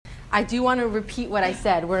I do want to repeat what I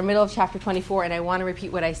said. We're in the middle of chapter 24, and I want to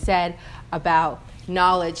repeat what I said about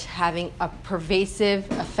knowledge having a pervasive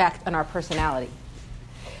effect on our personality.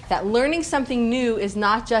 That learning something new is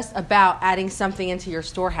not just about adding something into your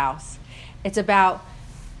storehouse. It's about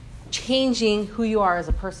changing who you are as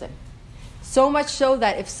a person. So much so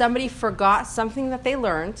that if somebody forgot something that they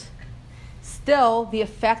learned, still the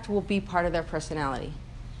effect will be part of their personality.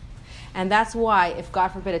 And that's why, if God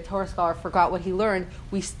forbid a Torah scholar forgot what he learned,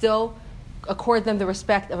 we still accord them the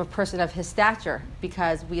respect of a person of his stature,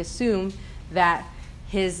 because we assume that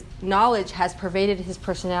his knowledge has pervaded his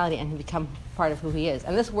personality and he become part of who he is.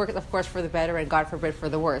 And this works, of course, for the better and, God forbid, for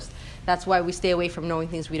the worst. That's why we stay away from knowing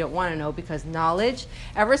things we don't want to know, because knowledge,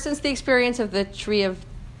 ever since the experience of the tree of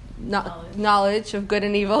knowledge of good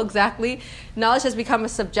and evil, exactly, knowledge has become a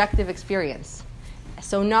subjective experience.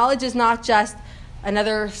 So knowledge is not just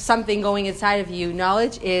another something going inside of you.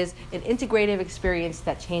 Knowledge is an integrative experience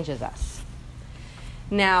that changes us.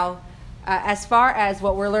 Now, as far as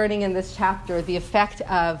what we're learning in this chapter, the effect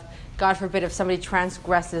of, God forbid, if somebody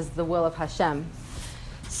transgresses the will of Hashem.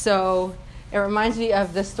 So it reminds me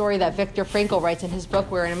of the story that Viktor Frankl writes in his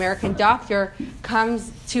book, where an American doctor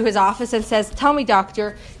comes to his office and says, "Tell me,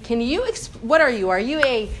 doctor, what are you? Are you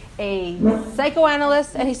a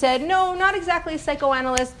psychoanalyst?" And he said, "No, not exactly a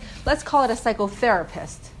psychoanalyst. Let's call it a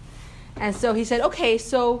psychotherapist." And so he said, "Okay,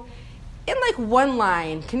 so in like one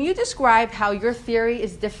line, can you describe how your theory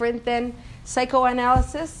is different than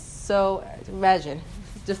psychoanalysis?" So imagine,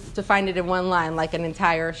 just to find it in one line, like an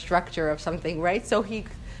entire structure of something, right? So he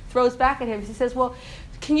throws back at him. He says, "Well,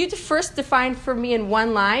 can you first define for me in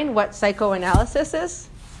one line what psychoanalysis is?"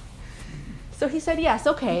 So he said, "Yes,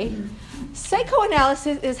 okay.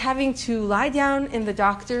 Psychoanalysis is having to lie down in the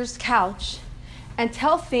doctor's couch and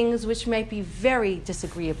tell things which might be very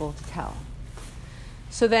disagreeable to tell."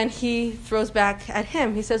 So then he throws back at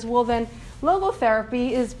him. He says, "Well, then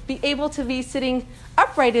logotherapy is be able to be sitting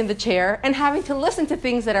upright in the chair and having to listen to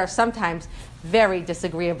things that are sometimes very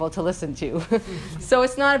disagreeable to listen to." So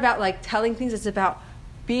it's not about like telling things, it's about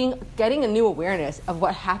getting a new awareness of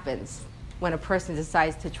what happens when a person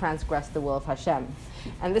decides to transgress the will of Hashem.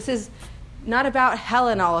 And this is not about hell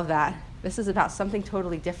and all of that. This is about something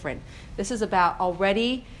totally different. This is about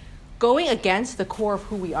already going against the core of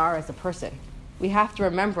who we are as a person. We have to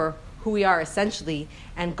remember who we are essentially,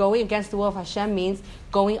 and going against the will of Hashem means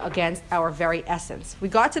going against our very essence. We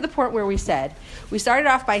got to the point where we started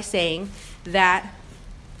off by saying that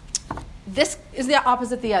this is the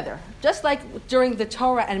opposite of the other. Just like during the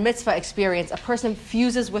Torah and mitzvah experience, a person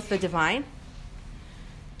fuses with the divine.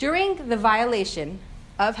 During the violation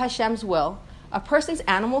of Hashem's will, a person's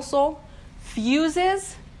animal soul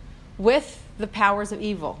fuses with the powers of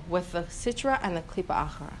evil, with the sitra and the klipa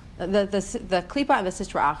achara. The klipa and the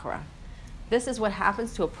sitra achara. This is what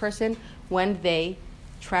happens to a person when they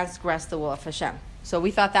transgress the will of Hashem. So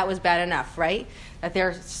we thought that was bad enough, right? That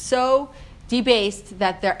they're so debased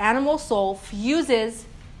that their animal soul fuses,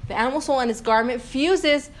 the animal soul and its garment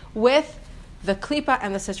fuses with the klipa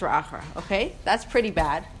and the sitra achara. Okay? That's pretty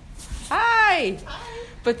bad. Hi!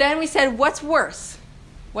 But then we said, what's worse?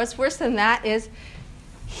 What's worse than that is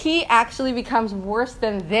he actually becomes worse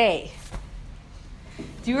than they.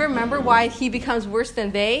 Do you remember why he becomes worse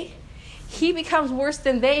than they? He becomes worse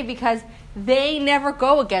than they because they never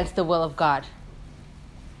go against the will of God.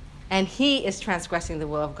 And he is transgressing the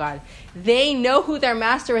will of God. They know who their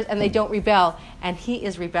master is and they don't rebel, and he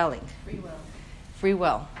is rebelling. Free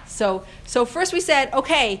will. So first we said,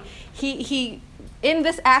 okay, he in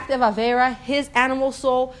this act of Avera, his animal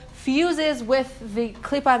soul fuses with the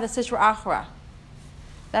klipa and the sitra achra.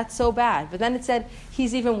 That's so bad. But then it said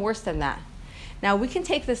he's even worse than that. Now we can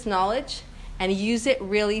take this knowledge and use it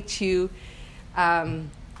really to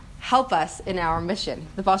help us in our mission.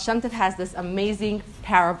 The Baal Shem Tov has this amazing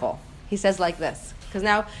parable. He says like this, because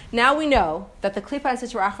now we know that the klipa and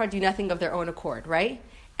sitra achra do nothing of their own accord, right?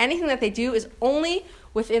 Anything that they do is only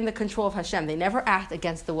within the control of Hashem. They never act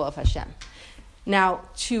against the will of Hashem. Now,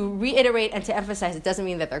 to reiterate and to emphasize, it doesn't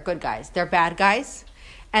mean that they're good guys. They're bad guys,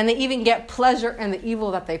 and they even get pleasure in the evil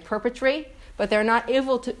that they perpetrate, but they're not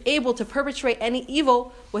able to perpetrate any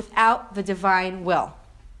evil without the divine will.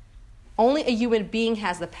 Only a human being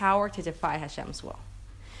has the power to defy Hashem's will.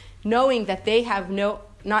 Knowing that they have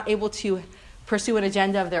not able to pursue an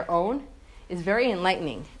agenda of their own is very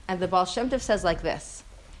enlightening. And the Baal Shem Tov says like this: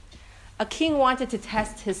 a king wanted to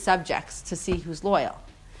test his subjects to see who's loyal.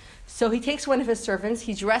 So he takes one of his servants,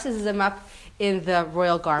 he dresses him up in the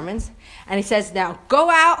royal garments, and he says, now go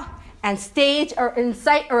out and stage or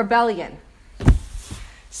incite a rebellion.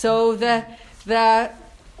 So the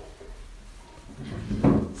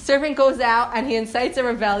servant goes out and he incites a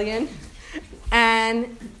rebellion,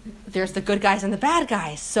 and there's the good guys and the bad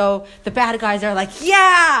guys. So the bad guys are like,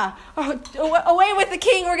 yeah, away with the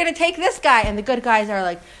king, we're going to take this guy. And the good guys are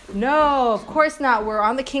like, no, of course not, we're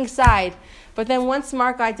on the king's side. But then one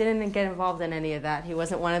smart guy didn't get involved in any of that. He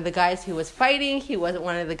wasn't one of the guys who was fighting. He wasn't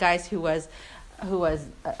one of the guys who was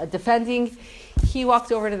defending. He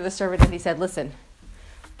walked over to the servant and he said, listen,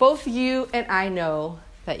 both you and I know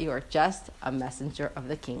that you are just a messenger of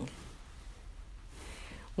the king.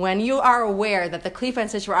 When you are aware that the Klipa and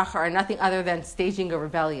Sitra Achra are nothing other than staging a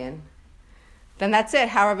rebellion, then that's it.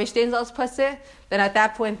 How Rabbi Steinsaltz puts it, then at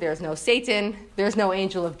that point there's no Satan, there's no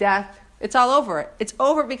angel of death. It's all over. It's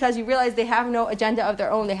over because you realize they have no agenda of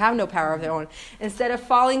their own. They have no power of their own. Instead of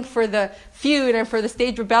falling for the feud and for the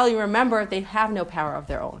staged rebellion, remember, they have no power of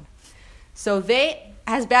their own. So they,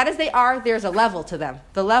 as bad as they are, there's a level to them.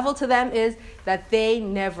 The level to them is that they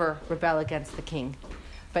never rebel against the king.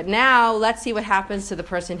 But now, let's see what happens to the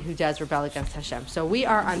person who does rebel against Hashem. So we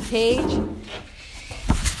are on page...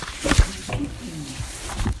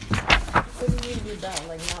 What do you mean rebel?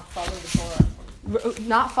 Like not follow the Torah?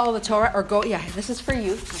 Not follow the Torah or go... Yeah, this is for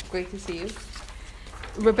you. It's great to see you.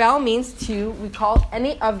 Rebel means to... We call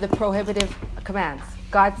any of the prohibitive commands.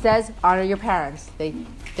 God says, honor your parents.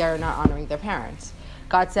 They're not honoring their parents.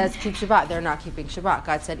 God says, keep Shabbat. They're not keeping Shabbat.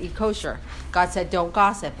 God said, eat kosher. God said, don't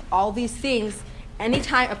gossip. All these things...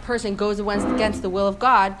 Anytime a person goes against the will of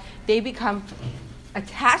God, they become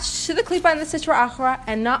attached to the Klipa and the Sitra Achra,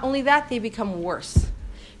 and not only that, they become worse.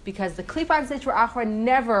 Because the Klipa and Sitra Achra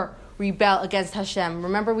never rebel against Hashem.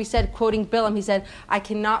 Remember we said, quoting Bilam, he said, I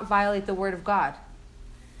cannot violate the word of God.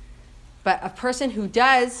 But a person who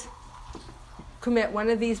does commit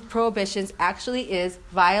one of these prohibitions actually is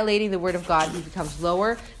violating the word of God. He becomes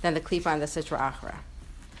lower than the Klipa and the Sitra Achra.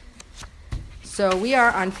 So we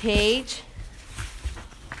are on page...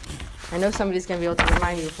 I know somebody's going to be able to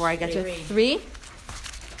remind me before I get to 3.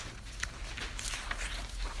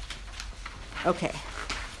 Okay.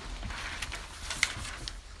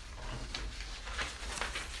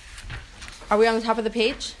 Are we on the top of the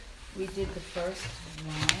page? We did the first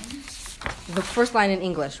line. The first line in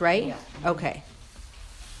English, right? Yeah. Okay.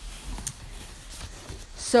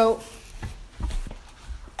 So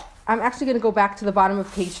I'm actually going to go back to the bottom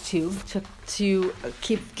of page 2 to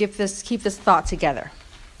keep this thought together.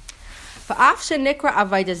 Although the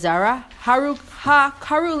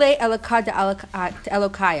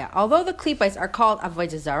Klipites are called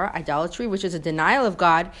Avodah Zarah, idolatry, which is a denial of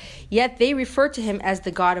God, yet they refer to him as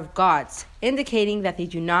the God of gods, indicating that they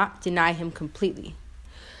do not deny him completely.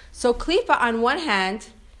 So Klipa, on one hand,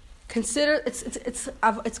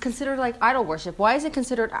 it's considered like idol worship. Why is it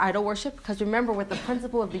considered idol worship? Because remember, with the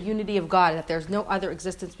principle of the unity of God, that there's no other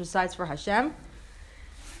existence besides for Hashem,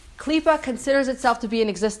 Klipa considers itself to be in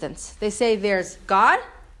existence. They say there's God,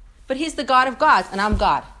 but he's the God of gods, and I'm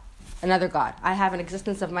God, another God. I have an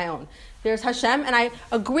existence of my own. There's Hashem, and I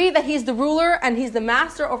agree that he's the ruler and he's the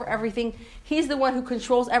master over everything. He's the one who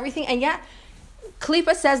controls everything, and yet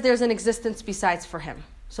Klipa says there's an existence besides for him.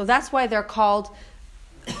 So that's why they're called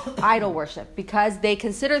idol worship, because they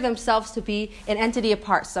consider themselves to be an entity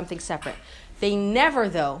apart, something separate. They never,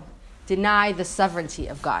 though, deny the sovereignty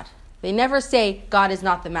of God. They never say God is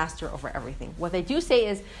not the master over everything. What they do say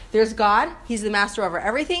is there's God, he's the master over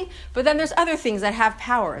everything, but then there's other things that have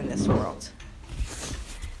power in this world.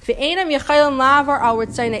 Okay,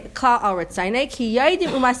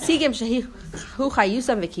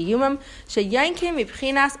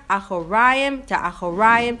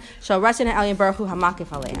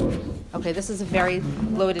 this is a very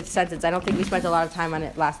loaded sentence. I don't think we spent a lot of time on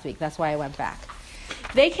it last week. That's why I went back.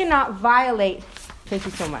 They cannot violate, thank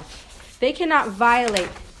you so much. They cannot violate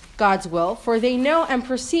God's will, for they know and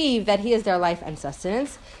perceive that he is their life and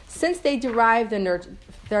sustenance, since they derive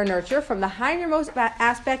their nurture from the hindermost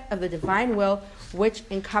aspect of the divine will, which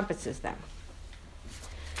encompasses them.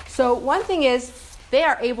 So one thing is, they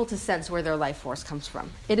are able to sense where their life force comes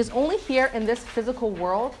from. It is only here in this physical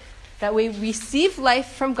world that we receive life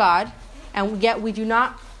from God, and yet we do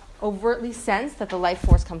not overtly sense that the life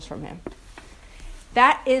force comes from him.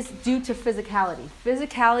 That is due to physicality.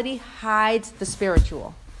 Physicality hides the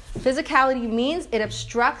spiritual. Physicality means it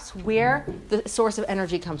obstructs where the source of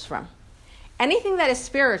energy comes from. Anything that is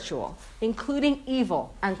spiritual, including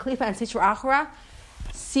evil, and Klipa and Sitra Achra,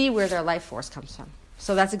 see where their life force comes from.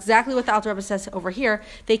 So that's exactly what the Alter Rebbe says over here.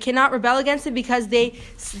 They cannot rebel against it because they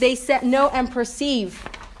know and perceive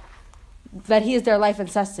that he is their life and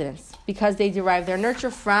sustenance, because they derive their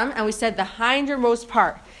nurture from, and we said, the hindermost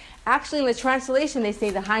part. Actually, in the translation, they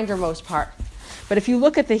say the hindermost part. But if you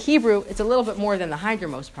look at the Hebrew, it's a little bit more than the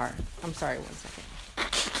hindermost part. I'm sorry, 1 second.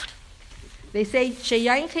 They say,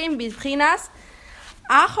 Sheyanchim b'chinas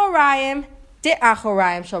achorayim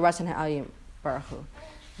de'achorayim shel rasan ha'alim baruch hu.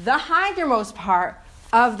 The hindermost part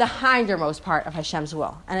of the hindermost part of Hashem's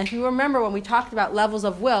will. And if you remember when we talked about levels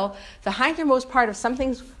of will, the hindermost part of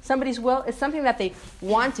somebody's will is something that they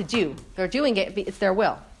want to do. They're doing it, it's their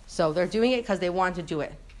will. So they're doing it because they want to do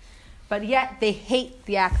it. But yet they hate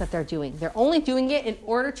the act that they're doing. They're only doing it in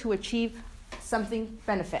order to achieve something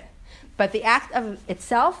benefit. But the act of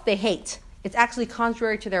itself, they hate. It's actually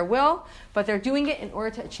contrary to their will, but they're doing it in order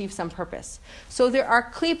to achieve some purpose. So there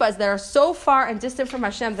are klippas that are so far and distant from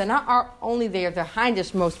Hashem, they're not only they are the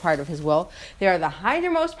hindermost part of His will, they are the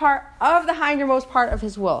hindermost part of the hindermost part of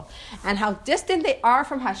His will. And how distant they are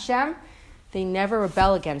from Hashem, they never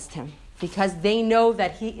rebel against Him, because they know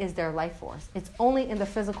that He is their life force. It's only in the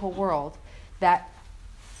physical world that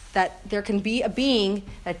there can be a being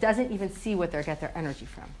that doesn't even see what they get their energy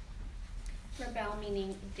from. Rebel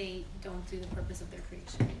meaning they don't do the purpose of their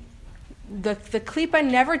creation. The klipa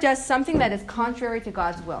never does something that is contrary to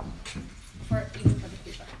God's will. Even for the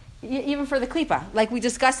klipa. Even for the klipa. Like we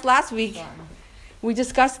discussed last week.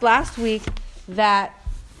 That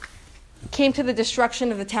came to the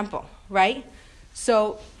destruction of the temple, right?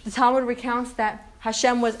 So the Talmud recounts that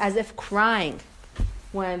Hashem was as if crying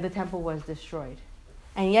when the temple was destroyed.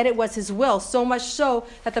 And yet it was His will, so much so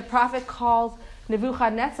that the prophet calls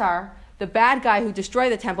Nebuchadnezzar the bad guy who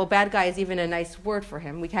destroyed the temple. Bad guy is even a nice word for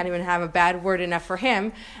him. We can't even have a bad word enough for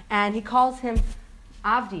him. And he calls him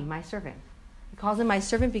Avdi, my servant. He calls him my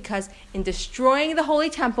servant because in destroying the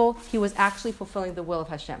holy temple, he was actually fulfilling the will of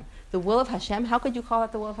Hashem. The will of Hashem, how could you call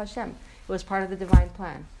it the will of Hashem? It was part of the divine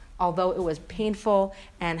plan. Although it was painful,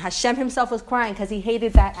 and Hashem Himself was crying because He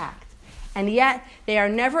hated that act. And yet, the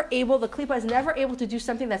klipa is never able to do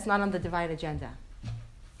something that's not on the divine agenda.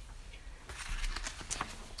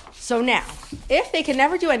 So now, if they can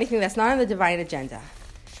never do anything that's not on the divine agenda,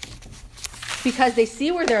 because they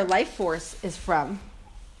see where their life force is from,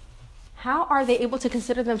 how are they able to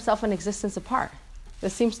consider themselves an existence apart?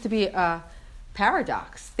 This seems to be a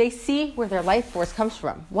paradox. They see where their life force comes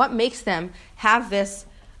from. What makes them have this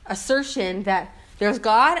assertion that there's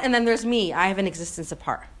God and then there's me, I have an existence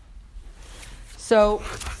apart? So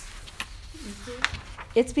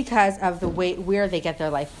it's because of the way where they get their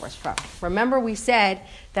life force from. Remember, we said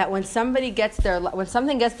that when something gets their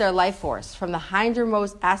life force from the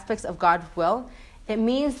hindermost aspects of God's will, it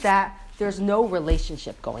means that there's no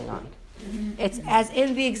relationship going on. It's as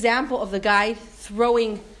in the example of the guy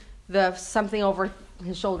throwing something over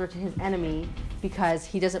his shoulder to his enemy because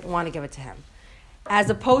he doesn't want to give it to him. As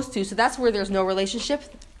opposed to, so that's where there's no relationship,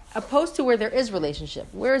 opposed to where there is relationship.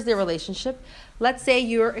 Where is there relationship? Let's say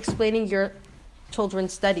you're explaining your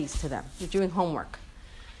children's studies to them. You're doing homework.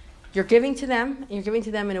 You're giving to them, and you're giving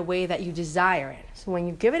to them in a way that you desire it. So when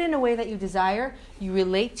you give it in a way that you desire, you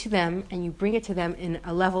relate to them, and you bring it to them in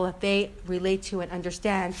a level that they relate to and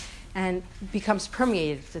understand, and becomes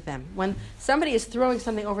permeated to them. When somebody is throwing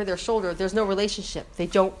something over their shoulder, there's no relationship. They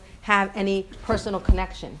don't have any personal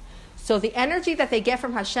connection. So the energy that they get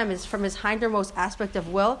from Hashem is from His hindermost aspect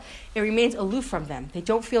of will. It remains aloof from them. They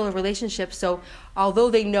don't feel a relationship. So although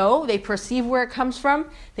they perceive where it comes from,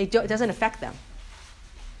 it doesn't affect them.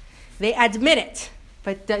 They admit it,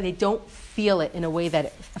 but they don't feel it in a way that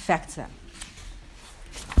it affects them.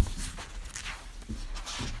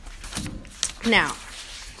 Now,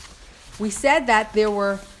 we said that there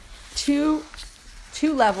were two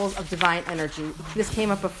levels of divine energy. This came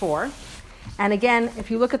up before. And again, if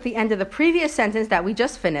you look at the end of the previous sentence that we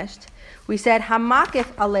just finished, we said, Hamakif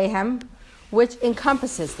Alehem, which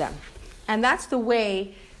encompasses them. And that's the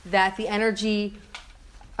way that the energy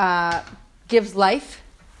gives life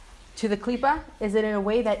to the klipa, is it in a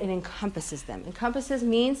way that it encompasses them. Encompasses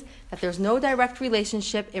means that there's no direct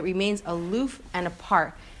relationship, it remains aloof and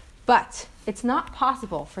apart. But it's not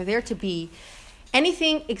possible for there to be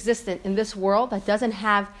anything existent in this world that doesn't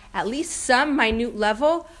have at least some minute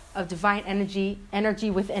level of divine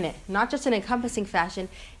energy within it. Not just in an encompassing fashion,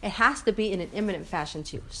 it has to be in an immanent fashion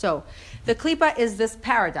too. So the klipa is this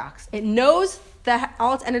paradox. It knows that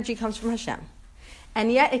all its energy comes from Hashem,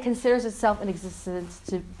 and yet it considers itself an existence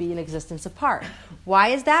to be an existence apart. Why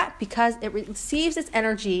is that? Because it receives its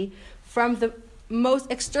energy from the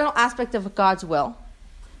most external aspect of God's will.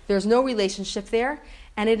 There's no relationship there,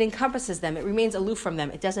 and it encompasses them. It remains aloof from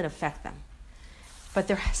them. It doesn't affect them. But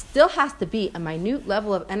there still has to be a minute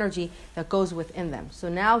level of energy that goes within them. So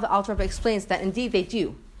now the Alter Rebbe explains that indeed they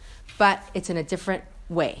do, but it's in a different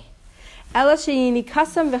way. Ela sheyini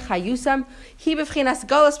kasam v'chayusam hi b'vchinas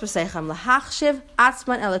galus b'seichem lahachshiv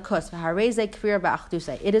atzman elikus v'harezei kvir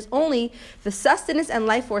ba'achdusai. It is only the sustenance and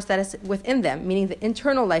life force that is within them, meaning the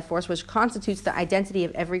internal life force, which constitutes the identity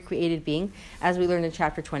of every created being, as we learned in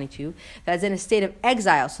chapter 22, that is in a state of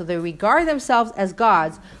exile, so they regard themselves as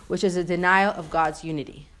gods, which is a denial of God's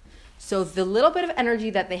unity. So the little bit of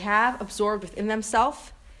energy that they have absorbed within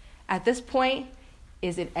themselves, at this point,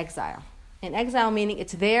 is in exile. In exile meaning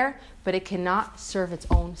it's there, but it cannot serve its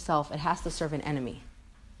own self. It has to serve an enemy.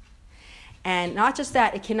 And not just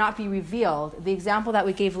that, it cannot be revealed. The example that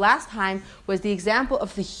we gave last time was the example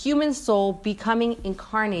of the human soul becoming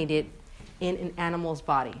incarnated in an animal's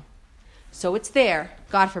body. So it's there,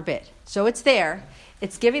 God forbid. So it's there,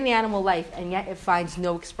 it's giving the animal life, and yet it finds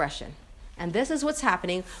no expression. And this is what's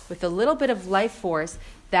happening with the little bit of life force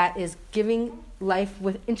that is giving life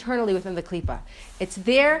internally within the klipa. It's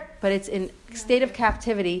there, but it's in a state of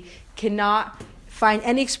captivity, cannot find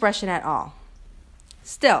any expression at all.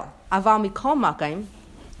 Still, aval mikol makayim,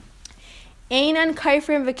 einan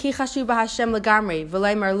kaifrim v'kichashu b'Hashem legamri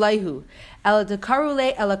v'leimar leihu, ela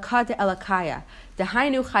dekarule elakad elakaya,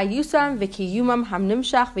 dehainu chayusam v'kiyumam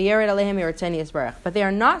hamnimshach v'yered alehem yiratzeni yisbarach. But they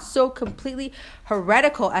are not so completely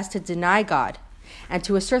heretical as to deny God and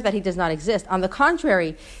to assert that he does not exist. On the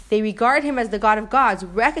contrary, they regard him as the God of gods,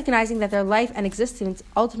 recognizing that their life and existence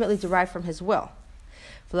ultimately derive from his will.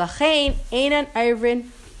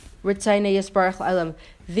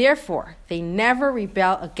 Therefore, they never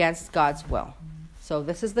rebel against God's will. So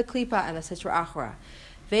this is the klipa and the sitra achra.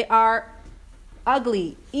 They are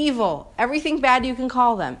ugly, evil, everything bad you can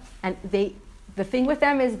call them. And the thing with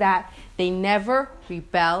them is that they never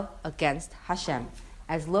rebel against Hashem.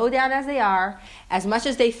 As low down as they are, as much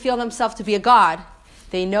as they feel themselves to be a god,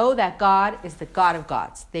 they know that God is the God of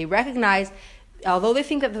gods. They recognize, although they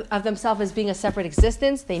think of themselves as being a separate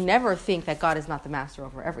existence, they never think that God is not the master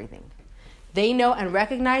over everything. They know and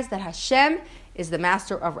recognize that Hashem is the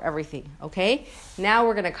master over everything. Okay? Now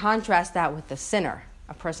we're going to contrast that with the sinner,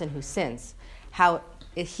 a person who sins. How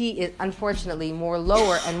he is unfortunately more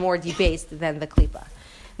lower and more debased than the klipa.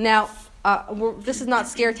 Now, this is not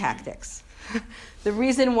scare tactics. The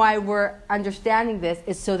reason why we're understanding this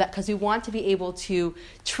is so that because we want to be able to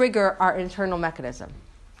trigger our internal mechanism.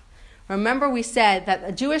 Remember we said that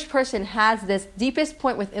a Jewish person has this deepest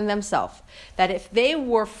point within themselves, that if they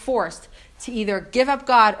were forced to either give up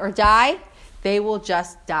God or die, they will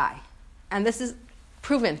just die. And this is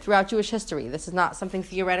proven throughout Jewish history. This is not something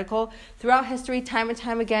theoretical. Throughout history, time and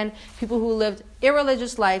time again, people who lived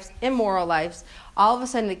irreligious lives, immoral lives, all of a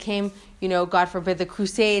sudden it came, God forbid, the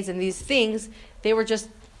Crusades and these things, they were just,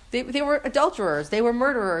 they were adulterers, they were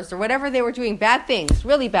murderers, or whatever they were doing, bad things,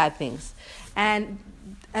 really bad things. And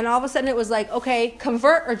all of a sudden it was like, okay,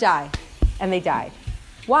 convert or die. And they died.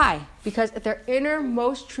 Why? Because at their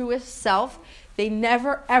innermost, truest self, they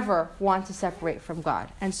never, ever want to separate from God.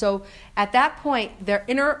 And so at that point, their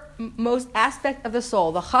innermost aspect of the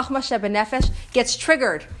soul, the chachma shebenefesh, gets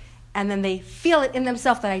triggered. And then they feel it in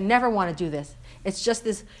themselves that I never want to do this. It's just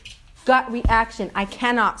this gut reaction. I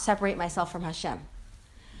cannot separate myself from Hashem.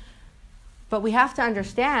 But we have to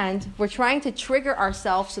understand, we're trying to trigger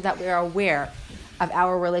ourselves so that we are aware of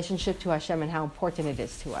our relationship to Hashem and how important it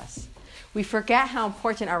is to us. We forget how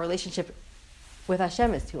important our relationship with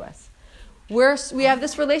Hashem is to us. We have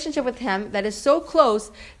this relationship with Him that is so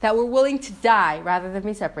close that we're willing to die rather than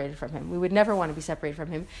be separated from Him. We would never want to be separated from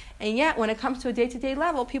Him. And yet, when it comes to a day-to-day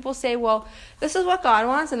level, people say, well, this is what God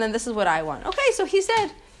wants, and then this is what I want. Okay, so He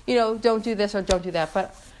said, don't do this or don't do that.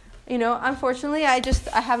 But, unfortunately, I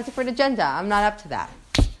have a different agenda. I'm not up to that.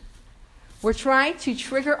 We're trying to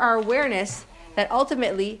trigger our awareness that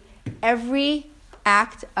ultimately every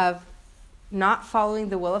act of not following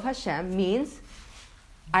the will of Hashem means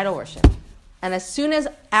idol worship. And as soon as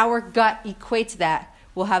our gut equates that,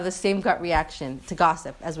 we'll have the same gut reaction to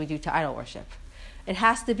gossip as we do to idol worship. It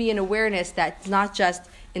has to be an awareness that's not just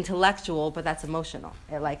intellectual, but that's emotional.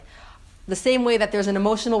 The same way that there's an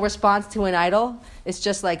emotional response to an idol, it's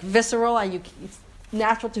just like visceral and it's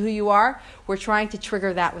natural to who you are. We're trying to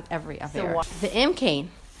trigger that with every aver. The imkain,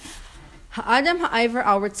 ha'adam ha'ayver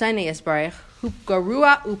al ritzayne yisbarich, hu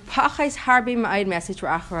garua upachais harbi ma'id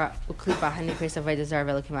me'asitra achra uklipa hanikres avaydazar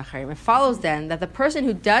velikim acharim. It follows then that the person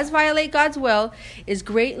who does violate God's will is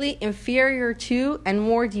greatly inferior to and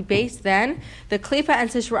more debased than the klipa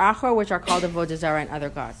and sitra achra, which are called avodah and other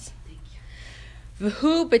gods.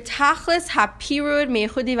 V'hu betachlis ha'pirud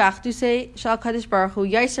me'echudi v'achdusei shal kadosh baruch hu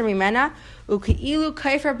yaiser mimena u'keilu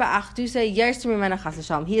kaifer ba'achdusei yaiser mimena chas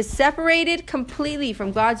v'shalom. He is separated completely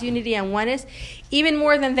from God's unity and oneness, even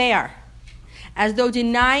more than they are. as though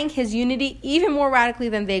denying his unity even more radically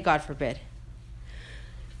than they, God forbid.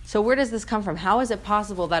 So where does this come from? How is it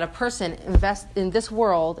possible that a person in this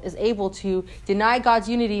world is able to deny God's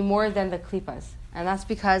unity more than the klippas? And that's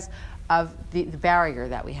because of the barrier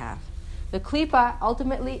that we have. The klipa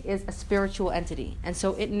ultimately is a spiritual entity, and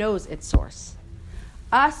so it knows its source.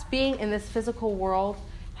 Us being in this physical world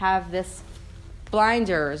have this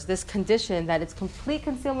blinders, this condition that it's complete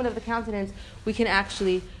concealment of the countenance. We can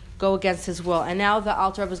actually go against his will. And now the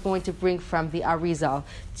Alter Rebbe is going to bring from the Arizal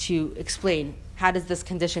to explain how does this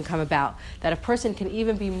condition come about, that a person can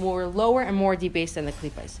even be more lower and more debased than the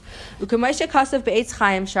klipas. Ukemaisha kasav be'etz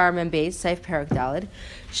chaim shar mem beis seif perak daled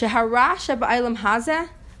shehara sheba'olam hazeh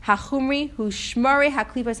hachumri hu shmari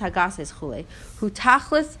haklipas hagases chule hu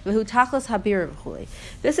tachlis habir chule.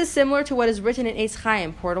 This is similar to what is written in Eitz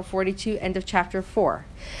Chaim, Portal 42, end of chapter 4,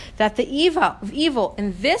 that the evil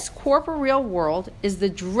in this corporeal world is the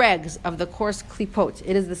dregs of the coarse klipot.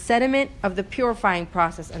 It is the sediment of the purifying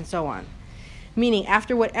process, and so on. Meaning,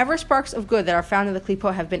 after whatever sparks of good that are found in the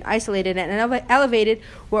klipot have been isolated and elevated,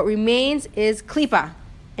 what remains is klipa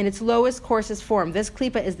in its lowest, coarsest form. This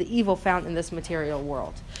klipa is the evil found in this material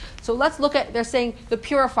world. So let's look at, they're saying the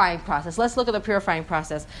purifying process. Let's look at the purifying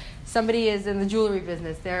process. Somebody is in the jewelry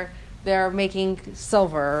business. They're making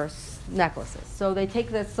silver necklaces. So they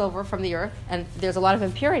take the silver from the earth, and there's a lot of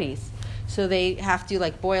impurities. So they have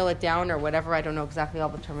to boil it down or whatever, I don't know exactly all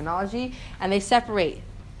the terminology, and they separate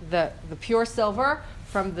the pure silver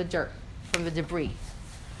from the dirt, from the debris.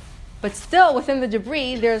 But still, within the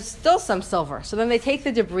debris, there's still some silver. So then they take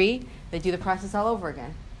the debris, they do the process all over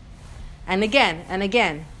again. And again, and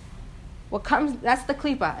again. That's the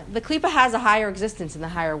klipa. The klipa has a higher existence in the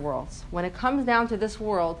higher worlds. When it comes down to this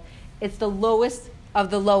world, it's the lowest of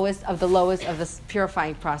the lowest of the lowest of this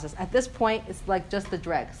purifying process. At this point, it's like just the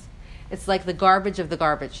dregs. It's like the garbage of the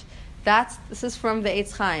garbage. This is from the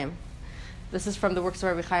Eitz Chaim. This is from the works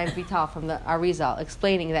of Rabbi Chaim Vital, from the Arizal,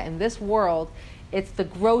 explaining that in this world, it's the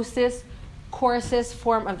grossest, coarsest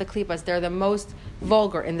form of the klipas. They're the most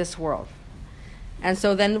vulgar in this world. And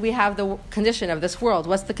so then we have the condition of this world.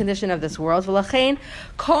 What's the condition of this world? V'lachein,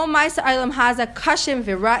 kol ma'aseh ha'olam hazeh kashim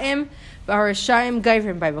v'ra'im v'harashayim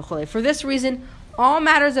gavrim b'chulei. For this reason, all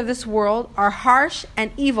matters of this world are harsh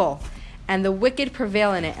and evil, and the wicked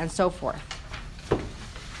prevail in it, and so forth.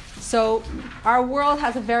 So our world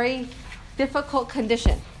has a very difficult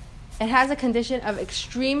condition. It has a condition of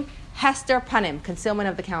extreme hester panim, concealment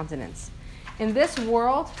of the countenance. In this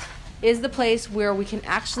world is the place where we can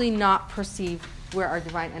actually not perceive where our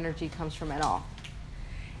divine energy comes from at all.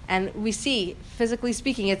 And we see, physically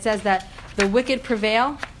speaking, it says that the wicked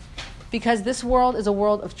prevail because this world is a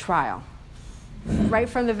world of trial. Right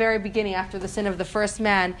from the very beginning, after the sin of the first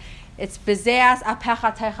man, it's bezeas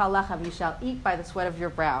apecha techa lechem, you shall eat by the sweat of your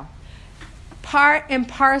brow. Part and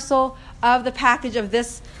parcel of the package of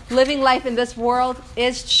this living life in this world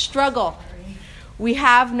is struggle. We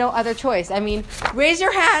have no other choice. I mean, raise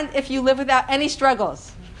your hand if you live without any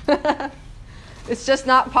struggles. It's just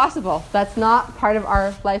not possible. That's not part of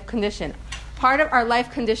our life condition. Part of our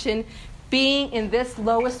life condition, being in this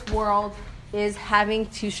lowest world, is having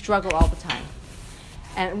to struggle all the time.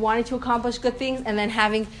 And wanting to accomplish good things, and then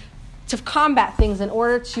having to combat things in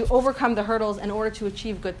order to overcome the hurdles, in order to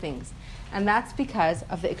achieve good things. And that's because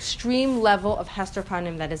of the extreme level of Hester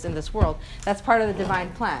Panim that is in this world. That's part of the divine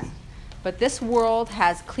plan. But this world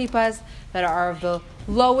has klipas that are of the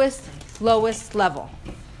lowest level.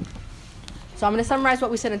 So I'm going to summarize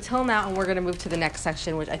what we said until now, and we're going to move to the next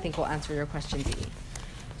section, which I think will answer your question, Dee.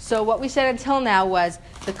 So what we said until now was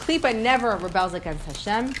the klipa never rebels against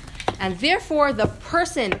Hashem, and therefore the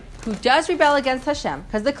person who does rebel against Hashem,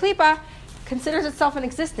 because the klipa considers itself in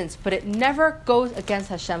existence, but it never goes against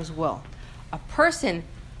Hashem's will. A person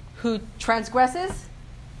who transgresses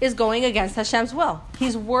is going against Hashem's will.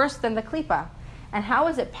 He's worse than the klipa. And how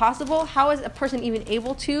is it possible? How is a person even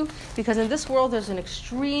able to? Because in this world there's an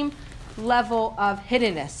extreme level of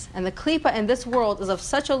hiddenness. And the klipa in this world is of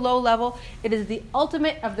such a low level, it is the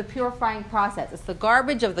ultimate of the purifying process. It's the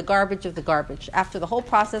garbage of the garbage of the garbage. After the whole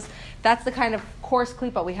process, that's the kind of coarse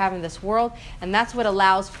klipa we have in this world, and that's what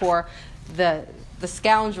allows for the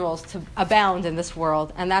scoundrels to abound in this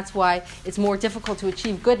world. And that's why it's more difficult to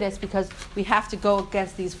achieve goodness, because we have to go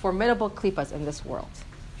against these formidable klipas in this world.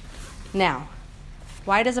 Now,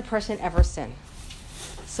 why does a person ever sin?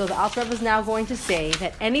 So the Alter Rebbe is now going to say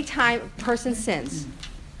that any time a person sins,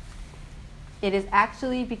 it is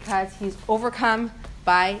actually because he's overcome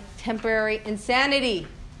by temporary insanity.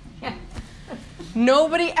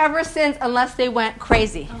 Nobody ever sins unless they went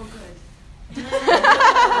crazy. Oh, good.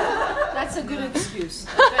 That's a good excuse.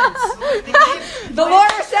 Defense. The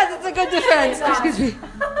lawyer says it's a good defense. Excuse me.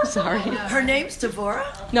 Sorry. Her name's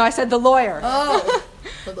Devorah? No, I said the lawyer. Oh.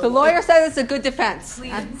 The lawyer says it's a good defense.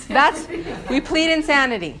 We plead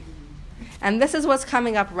insanity. And this is what's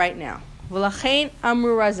coming up right now. V'lachein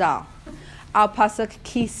amru razal al pasuk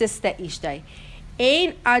ki sista ishtay.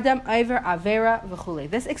 Ein adam iver avera v'chule.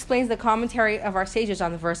 This explains the commentary of our sages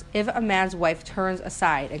on the verse, if a man's wife turns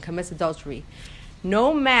aside and commits adultery.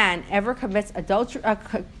 No man ever commits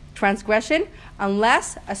transgression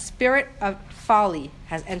unless a spirit of folly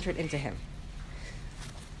has entered into him.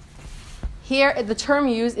 Here, the term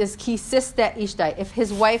used is ki sista ishtay, if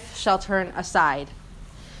his wife shall turn aside.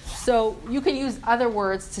 So you can use other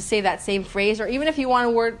words to say that same phrase, or even if you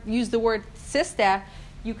want to use the word sista,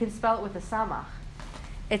 you can spell it with a samach.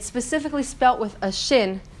 It's specifically spelt with a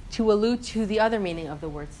shin to allude to the other meaning of the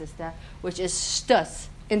word sista, which is shtus,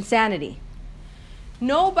 insanity.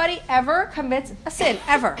 Nobody ever commits a sin,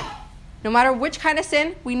 ever. No matter which kind of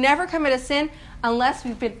sin, we never commit a sin unless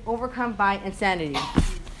we've been overcome by insanity.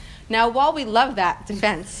 Now, while we love that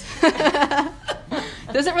defense,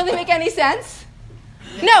 does it really make any sense?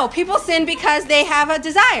 No, people sin because they have a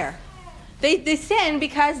desire. They sin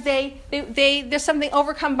because there's something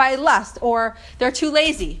overcome by lust, or they're too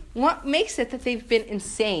lazy. What makes it that they've been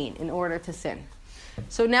insane in order to sin?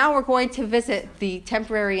 So now we're going to visit the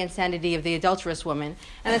temporary insanity of the adulterous woman.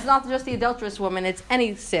 And it's not just the adulterous woman, it's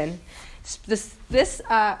any sin. This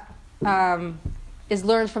is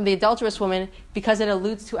learned from the adulterous woman because it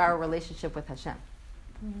alludes to our relationship with Hashem.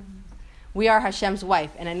 We are Hashem's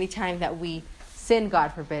wife, and any time that we sin,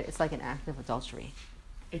 God forbid, it's like an act of adultery.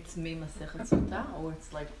 It's me Masechet Sotah, or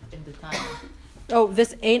it's like in the time? Oh,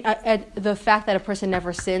 this ain't the fact that a person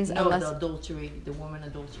never sins unless... the adultery, the woman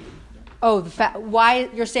adultery. Oh, why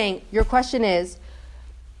you're saying, your question is,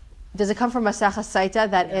 does it come from Masechet Sotah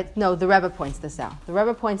that no, the Rebbe points this out. The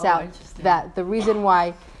Rebbe points out that the reason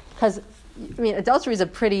why, because, adultery is a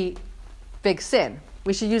pretty big sin.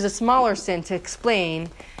 We should use a smaller sin to explain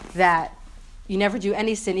that you never do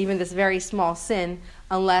any sin, even this very small sin,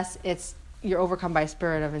 unless you're overcome by a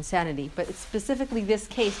spirit of insanity. But it's specifically this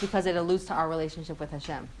case because it alludes to our relationship with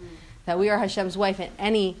Hashem. That we are Hashem's wife, and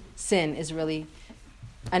any sin is really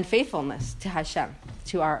unfaithfulness to Hashem,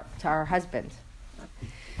 to our husband.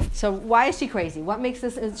 So why is she crazy? What makes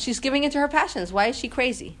this? She's giving into her passions. Why is she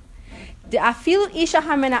crazy? Afilu isha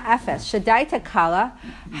hamena efes shadaita kala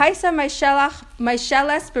haisa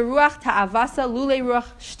maisheles beruach ta'avasa lule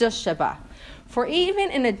ruach shtus sheba. For even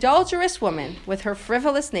an adulterous woman with her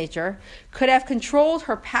frivolous nature could have controlled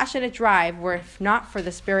her passionate drive were it not for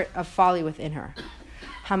the spirit of folly within her.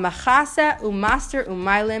 Hamachasa umaster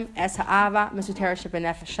umailim es ha'ava mesutera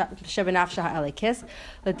shebenafsha ha'elekis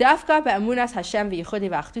ledafka be'amunas Hashem v'yichudi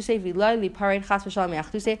v'achduse v'loy lipared chas v'shalom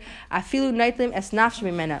v'achduse afilu naitlim es nafsh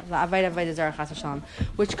mimena la'avayda v'ayda zara chas v'shalom,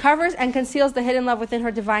 which covers and conceals the hidden love within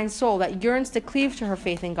her divine soul that yearns to cleave to her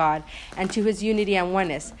faith in God and to His unity and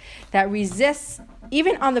oneness, that resists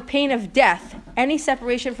even on the pain of death, any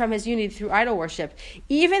separation from His unity through idol worship.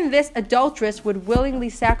 Even this adulteress would willingly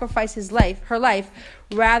sacrifice her life,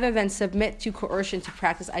 rather than submit to coercion to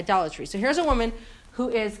practice idolatry. So here's a woman who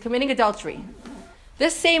is committing adultery.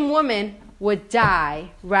 This same woman would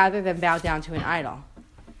die rather than bow down to an idol.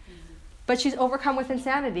 But she's overcome with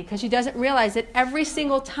insanity because she doesn't realize that every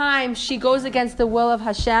single time she goes against the will of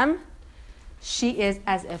Hashem, she is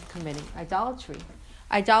as if committing idolatry.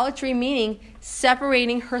 Idolatry meaning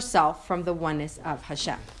separating herself from the oneness of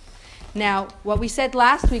Hashem. Now, what we said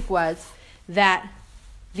last week was that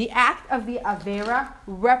the act of the Avera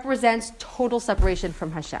represents total separation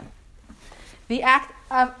from Hashem. The act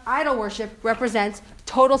of idol worship represents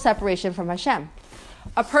total separation from Hashem.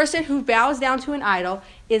 A person who bows down to an idol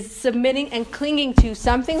is submitting and clinging to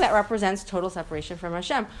something that represents total separation from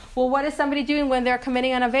Hashem. Well, what is somebody doing when they're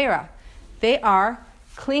committing an Avera? They are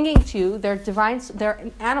clinging to their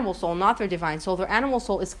animal soul, not their divine soul. Their animal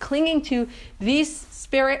soul is clinging to the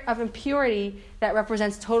spirit of impurity that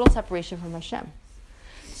represents total separation from Hashem.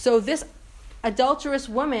 So this adulterous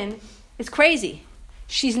woman is crazy.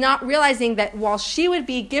 She's not realizing that while she would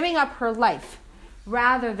be giving up her life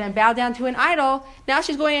rather than bow down to an idol, now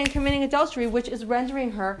she's going and committing adultery, which is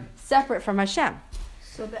rendering her separate from Hashem.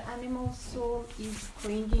 So the animal soul is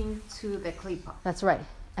clinging to the klipa. That's right.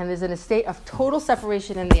 And there's in a state of total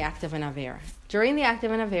separation in the act of an Avera. During the act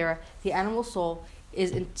of an Avera, the animal soul is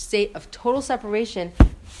in a state of total separation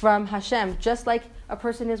from Hashem, just like a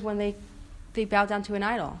person is when they bow down to an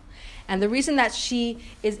idol. And the reason that she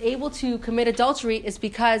is able to commit adultery is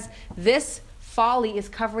because this folly is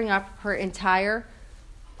covering up her entire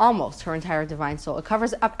almost her entire divine soul. It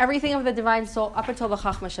covers up everything of the divine soul up until the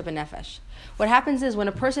Chachma Shebenefesh. What happens is when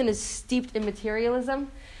a person is steeped in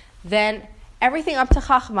materialism, then everything up to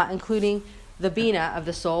Chachma, including the Bina of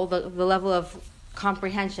the soul, the level of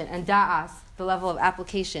comprehension, and Da'as, the level of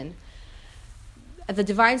application, the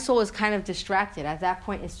divine soul is kind of distracted. At that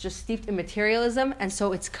point, it's just steeped in materialism, and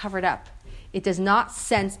so it's covered up. It does not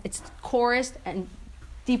sense its corest and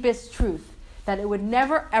deepest truth, that it would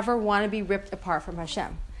never, ever want to be ripped apart from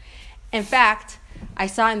Hashem. In fact, I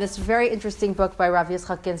saw in this very interesting book by Rav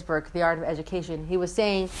Yitzchak Ginsburg, The Art of Education, he was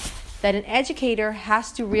saying that an educator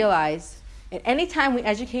has to realize, at any time we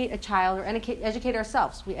educate a child or educate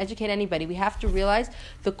ourselves, we educate anybody, we have to realize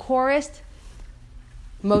the corest,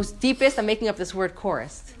 most deepest, I'm making up this word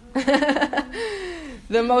corest,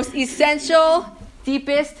 the most essential,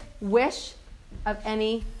 deepest wish of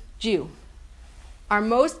any Jew. Our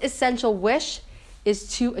most essential wish is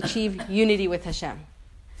to achieve unity with Hashem.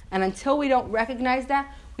 And until we don't recognize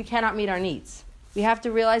that, we cannot meet our needs. We have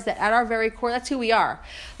to realize that at our very core, that's who we are.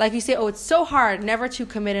 Like you say, oh, it's so hard never to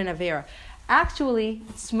commit an Avera. Actually,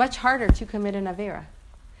 it's much harder to commit an Avera.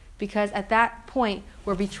 Because at that point,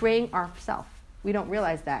 we're betraying ourselves. We don't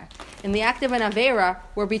realize that. In the act of an Avera,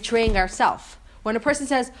 we're betraying ourselves. When a person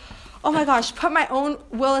says, oh my gosh, put my own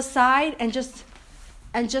will aside and just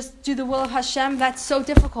do the will of Hashem, that's so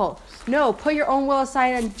difficult. No, put your own will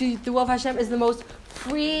aside and do the will of Hashem is the most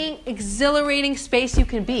freeing, exhilarating space you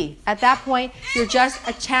can be. At that point, you're just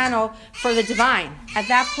a channel for the divine. At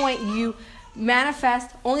that point, you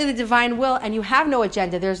manifest only the divine will and you have no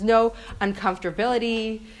agenda. There's no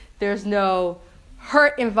uncomfortability. There's no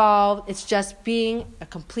hurt involved. It's just being a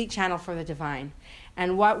complete channel for the divine.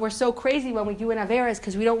 And what we're so crazy when we do an Avera is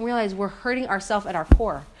because we don't realize we're hurting ourselves at our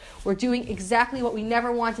core. We're doing exactly what we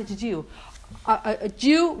never wanted to do. A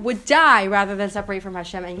Jew would die rather than separate from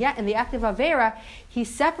Hashem. And yet, in the act of Avera,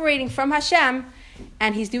 he's separating from Hashem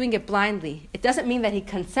and he's doing it blindly. It doesn't mean that he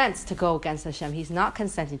consents to go against Hashem. He's not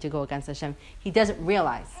consenting to go against Hashem. He doesn't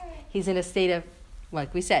realize. He's in a state of,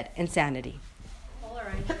 like we said, insanity.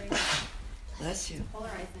 Polarizing. Bless you.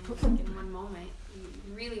 Polarizing. Like in one moment,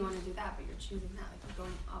 you really want to do that, but you're choosing that.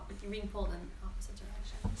 Like you're being pulled in opposite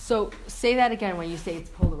direction. So say that again when you say it's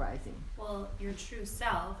polarizing. Well, your true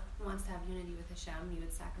self wants to have unity with Hashem. You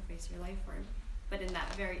would sacrifice your life for him. But in that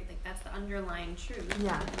that's the underlying truth.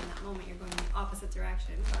 Yeah. And in that moment, you're going in the opposite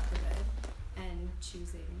direction, God forbid, and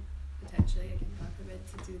choosing potentially, again, God forbid,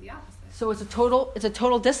 to do the opposite. So it's a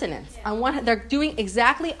total dissonance. Yeah. On one hand, they're doing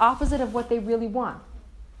exactly opposite of what they really want.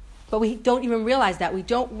 But we don't even realize that. We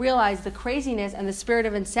don't realize the craziness and the spirit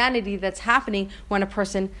of insanity that's happening when a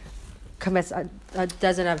person does an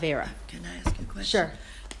Avera. Can I ask you a question?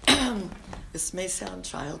 Sure. This may sound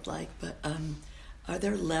childlike, but are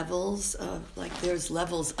there levels of, there's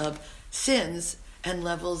levels of sins and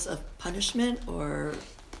levels of punishment, or?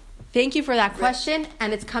 Thank you for that question,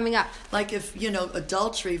 and it's coming up. Like if,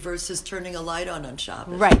 adultery versus turning a light on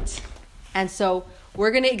Shabbos. Right. And so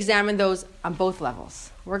we're going to examine those on both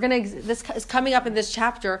levels. This is coming up in this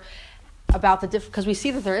chapter about because we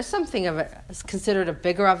see that there is something of it. It's considered a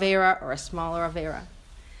bigger Avera or a smaller Avera.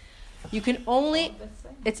 You can only,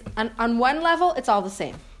 it's on one level, it's all the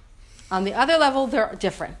same. On the other level, they're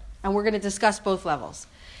different. And we're going to discuss both levels.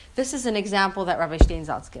 This is an example that Rabbi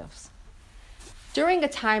Steinsaltz gives. During a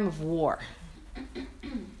time of war,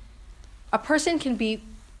 a person can be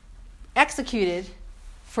executed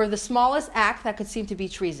for the smallest act that could seem to be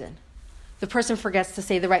treason. The person forgets to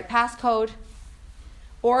say the right passcode,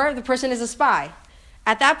 or the person is a spy.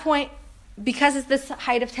 At that point, because it's this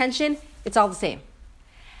height of tension, it's all the same.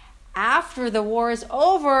 After the war is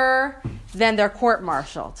over, then they're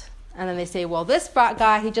court-martialed. And then they say, well, this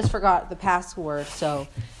guy, he just forgot the password, so,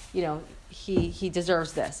 he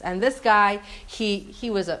deserves this. And this guy, he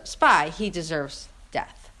was a spy, he deserves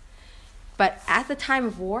death. But at the time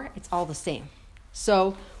of war, it's all the same.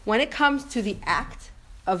 So when it comes to the act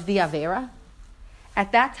of the Avera,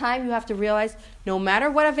 at that time you have to realize no matter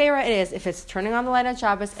what Avera it is, if it's turning on the light on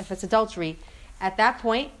Shabbos, if it's adultery, at that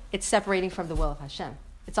point it's separating from the will of Hashem.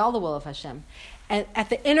 It's all the will of Hashem. And at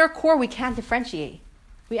the inner core we can't differentiate.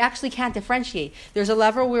 We actually can't differentiate. There's a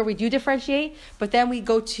level where we do differentiate, but then we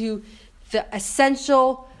go to the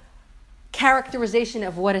essential characterization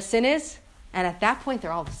of what a sin is, and at that point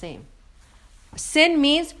they're all the same. Sin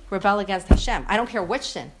means rebel against Hashem. I don't care which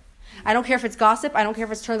sin. I don't care if it's gossip. I don't care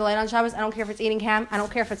if it's turning the light on Shabbos. I don't care if it's eating ham. I don't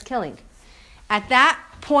care if it's killing. At that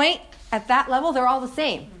point, at that level, they're all the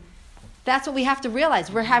same. That's what we have to realize.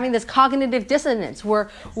 We're having this cognitive dissonance. We're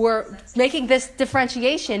making this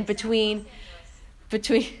differentiation between.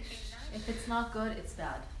 If it's not good, it's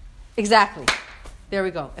bad. Exactly. There we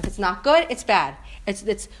go. If it's not good, it's bad.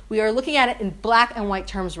 We are looking at it in black and white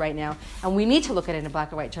terms right now, and we need to look at it in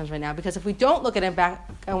black and white terms right now, because if we don't look at it in black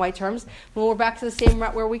and white terms, well, we're back to the same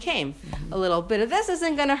route where we came. A little bit of this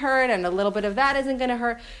isn't going to hurt, and a little bit of that isn't going to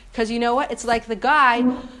hurt, because you know what? It's like the guy,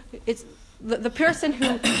 it's the person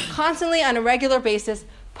who constantly on a regular basis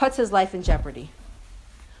puts his life in jeopardy.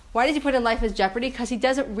 Why does he put in life in jeopardy? Because he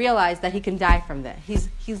doesn't realize that he can die from that.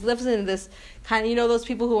 He lives in this kind of, you know, those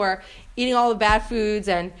people who are eating all the bad foods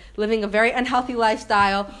and living a very unhealthy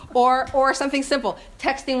lifestyle, or something simple,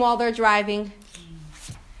 texting while they're driving.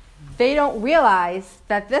 They don't realize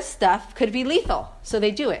that this stuff could be lethal, so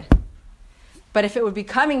they do it. But if it would be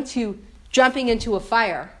coming to jumping into a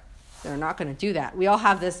fire, they're not going to do that. We all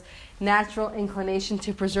have this natural inclination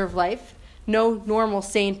to preserve life. No normal,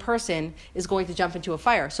 sane person is going to jump into a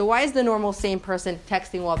fire. So why is the normal, sane person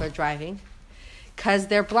texting while they're driving? Because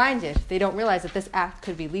they're blinded. They don't realize that this act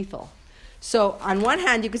could be lethal. So on one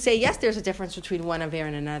hand, you could say, yes, there's a difference between one Avera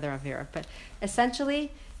and another Avera. But essentially,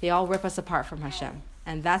 they all rip us apart from Hashem.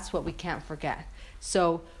 And that's what we can't forget.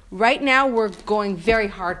 So right now, we're going very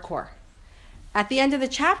hardcore. At the end of the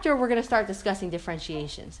chapter, we're going to start discussing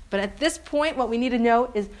differentiations. But at this point, what we need to know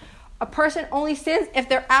is a person only sins if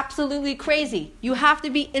they're absolutely crazy. You have to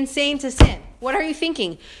be insane to sin. What are you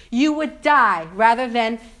thinking? You would die rather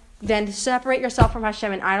than separate yourself from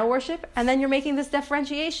Hashem in idol worship, and then you're making this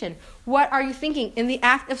differentiation. What are you thinking? In the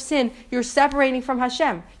act of sin, you're separating from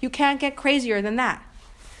Hashem. You can't get crazier than that.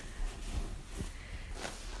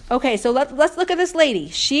 Okay, so let's look at this lady.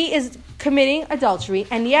 She is committing adultery,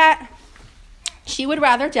 and yet she would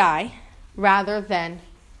rather die rather than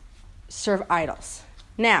serve idols.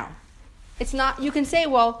 Now, it's not, you can say,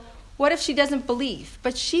 well, what if she doesn't believe?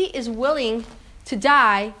 But she is willing to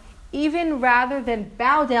die even rather than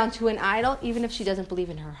bow down to an idol, even if she doesn't believe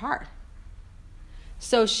in her heart.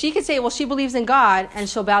 So she could say, well, she believes in God, and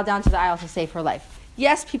she'll bow down to the idol to save her life.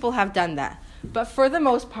 Yes, people have done that. But for the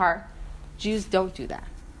most part, Jews don't do that.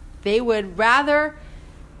 They would rather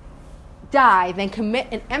die than commit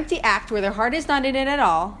an empty act where their heart is not in it at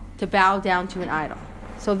all to bow down to an idol.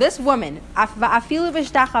 So this woman, even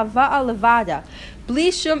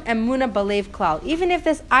if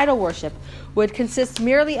this idol worship would consist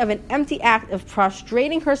merely of an empty act of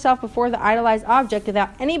prostrating herself before the idolized object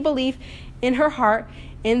without any belief in her heart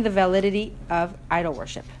in the validity of idol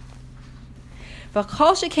worship. Now,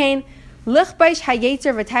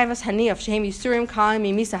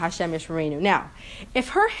 if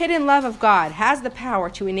her hidden love of God has the power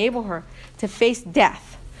to enable her to face death,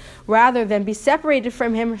 rather than be separated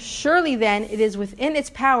from him, surely then it is within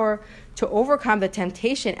its power to overcome the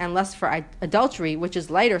temptation and lust for adultery, which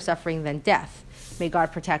is lighter suffering than death. May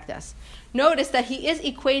God protect us. Notice that he is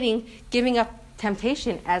equating giving up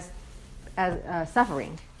temptation as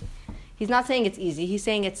suffering. He's not saying it's easy. He's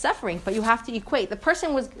saying it's suffering, but you have to equate. The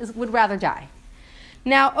person would rather die.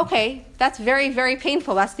 Now, okay, that's very, very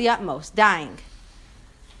painful. That's the utmost, dying.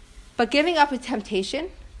 But giving up a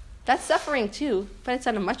temptation, that's suffering too, but it's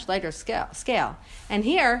on a much lighter scale. And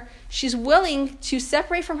here, she's willing to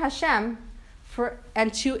separate from Hashem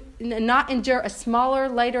and to not endure a smaller,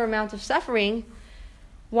 lighter amount of suffering,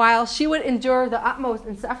 while she would endure the utmost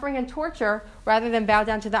in suffering and torture rather than bow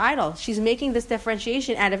down to the idol. She's making this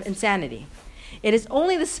differentiation out of insanity. It is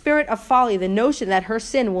only the spirit of folly, the notion that her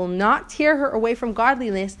sin will not tear her away from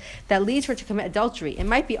godliness, that leads her to commit adultery. It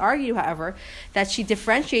might be argued, however, that she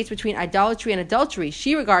differentiates between idolatry and adultery.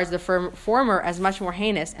 She regards the former as much more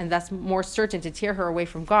heinous and thus more certain to tear her away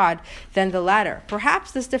from God than the latter.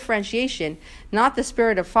 Perhaps this differentiation, not the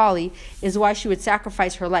spirit of folly, is why she would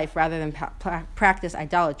sacrifice her life rather than practice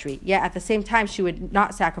idolatry. Yet at the same time, she would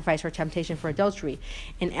not sacrifice her temptation for adultery.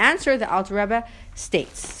 In answer, the Alter Rebbe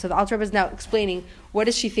states. So the Alter Rebbe is now explaining what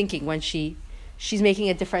is she thinking when she's making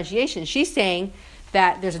a differentiation. She's saying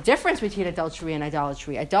that there's a difference between adultery and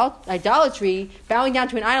idolatry. Idolatry, bowing down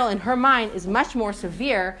to an idol, in her mind, is much more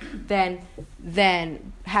severe than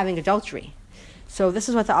having adultery. So this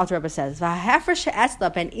is what the Alter Rebbe says. This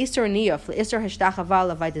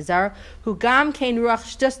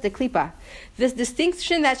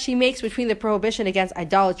distinction that she makes between the prohibition against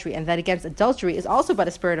idolatry and that against adultery is also but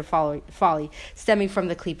a spirit of folly stemming from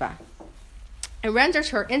the klipa. It renders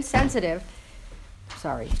her insensitive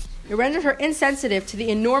to the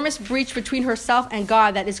enormous breach between herself and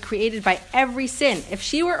God that is created by every sin. If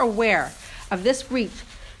she were aware of this breach,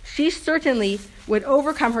 she certainly would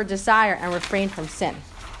overcome her desire and refrain from sin.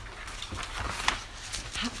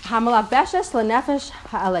 Hamalabeshes lenefesh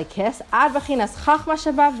ha'alekis ad b'chinas chachma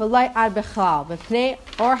sheba v'loi ad b'chlal b'pnei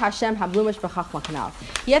or Hashem hablumish b'chachma kanal.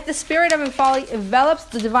 Yet the spirit of folly envelops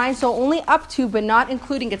the divine soul only up to but not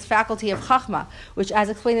including its faculty of chachma, which, as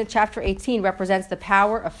explained in chapter 18, represents the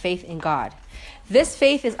power of faith in God. This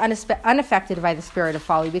faith is unaffected by the spirit of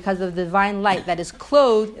folly because of the divine light that is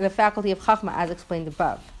clothed in the faculty of chachma, as explained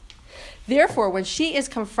above. Therefore, when she is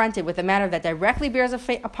confronted with a matter that directly bears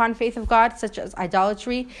upon faith of God, such as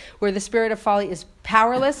idolatry, where the spirit of folly is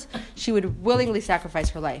powerless, she would willingly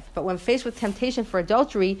sacrifice her life. But when faced with temptation for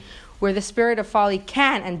adultery, where the spirit of folly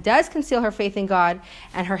can and does conceal her faith in God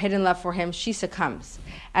and her hidden love for Him, she succumbs.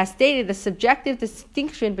 As stated, the subjective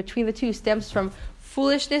distinction between the two stems from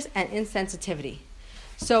foolishness and insensitivity.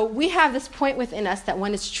 So we have this point within us that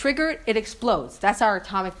when it's triggered, it explodes. That's our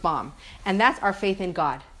atomic bomb. And that's our faith in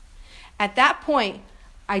God. At that point,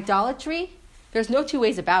 idolatry, there's no two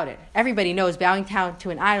ways about it. Everybody knows bowing down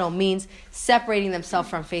to an idol means separating themselves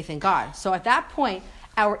from faith in God. So at that point,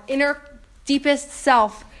 our inner, deepest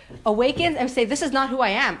self awakens and say, this is not who I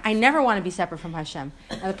am. I never want to be separate from Hashem.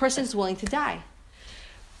 And the person is willing to die.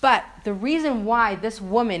 But the reason why this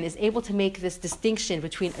woman is able to make this distinction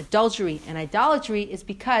between adultery and idolatry is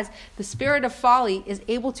because the spirit of folly is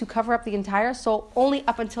able to cover up the entire soul only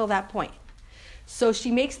up until that point. So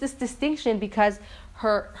she makes this distinction because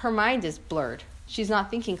her mind is blurred. She's not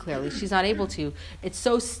thinking clearly. She's not able to. It's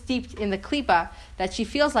so steeped in the klipa that she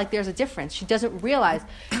feels like there's a difference. She doesn't realize.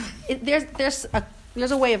 There's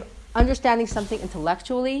a way of understanding something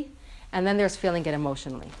intellectually, and then there's feeling it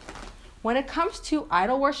emotionally. When it comes to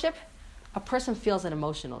idol worship, a person feels it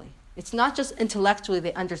emotionally. It's not just intellectually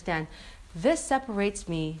they understand, this separates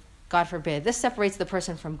me, God forbid, this separates the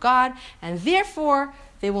person from God, and therefore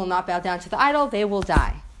they will not bow down to the idol, they will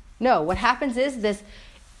die. No, what happens is this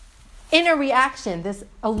inner reaction, this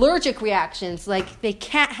allergic reactions, like they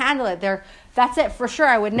can't handle it. That's it, for sure,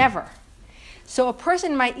 I would never. So a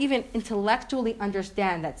person might even intellectually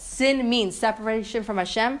understand that sin means separation from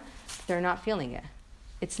Hashem, they're not feeling it.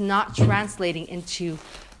 It's not translating into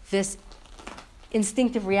this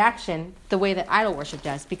instinctive reaction the way that idol worship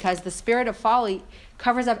does, because the spirit of folly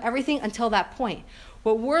covers up everything until that point.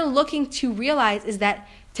 What we're looking to realize is that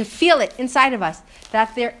to feel it inside of us,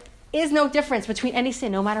 that there is no difference between any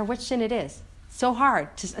sin, no matter which sin it is. So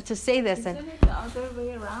hard to say this. Isn't it the other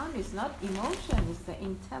way around? It's not emotion, it's the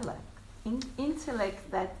intellect.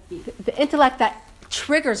 Intellect that... The intellect that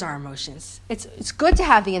triggers our emotions. It's good to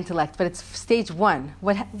have the intellect, but it's stage one.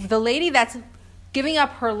 The lady that's giving up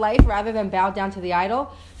her life rather than bow down to the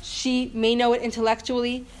idol, she may know it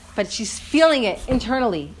intellectually, but she's feeling it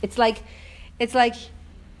internally. It's like,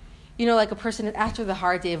 like a person after the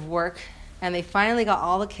hard day of work, and they finally got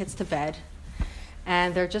all the kids to bed,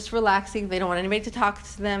 and they're just relaxing. They don't want anybody to talk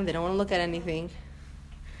to them. They don't want to look at anything.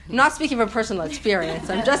 I'm not speaking from personal experience.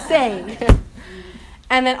 I'm just saying.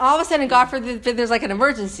 And then all of a sudden, God forbid, there's like an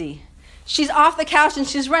emergency. She's off the couch and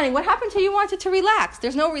she's running. What happened to you wanted to relax?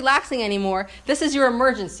 There's no relaxing anymore. This is your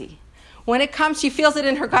emergency. When it comes, she feels it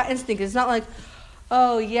in her gut instinct. It's not like,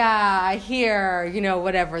 oh yeah, I hear,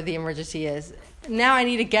 whatever the emergency is. Now I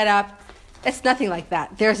need to get up. It's nothing like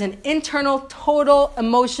that. There's an internal, total,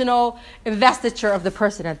 emotional investiture of the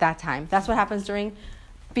person at that time. That's what happens during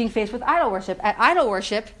being faced with idol worship. At idol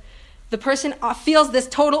worship, the person feels this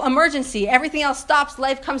total emergency. Everything else stops.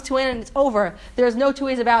 Life comes to an end and it's over. There's no two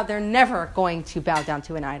ways about it. They're never going to bow down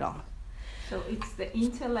to an idol. So it's the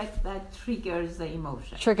intellect that triggers the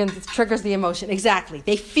emotion. Triggers the emotion, exactly.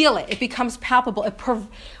 They feel it. It becomes palpable.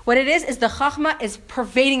 What it is the chachma is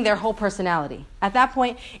pervading their whole personality. At that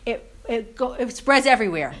point, it spreads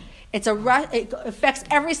everywhere. It affects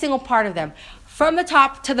every single part of them. From the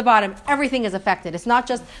top to the bottom, everything is affected. It's not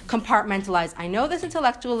just compartmentalized. I know this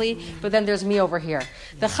intellectually, but then there's me over here.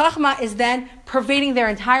 The chachma is then pervading their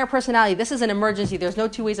entire personality. This is an emergency. There's no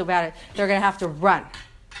two ways about it. They're going to have to run.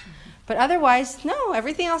 But otherwise, no,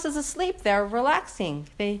 everything else is asleep. They're relaxing.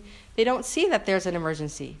 They don't see that there's an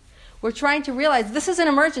emergency. We're trying to realize this is an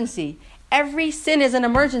emergency. Every sin is an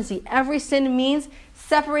emergency. Every sin means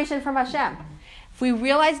separation from Hashem. If we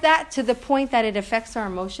realize that to the point that it affects our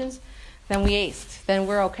emotions, then we aced. Then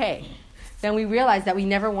we're okay. Then we realize that we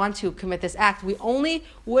never want to commit this act. We only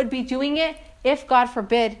would be doing it if, God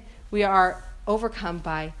forbid, we are overcome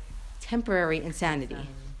by temporary insanity.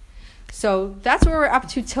 So that's where we're up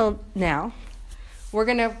to till now. We're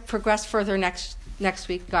going to progress further next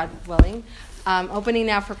week, God willing. Opening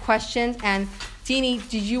now for questions. And Dini,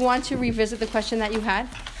 did you want to revisit the question that you had?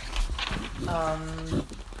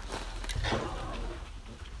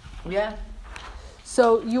 Yeah.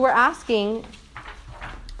 So you were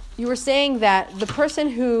saying that the person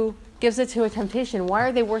who gives it to a temptation, why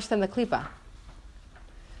are they worse than the klipa?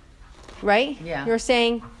 Right? Yeah. You're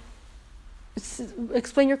saying,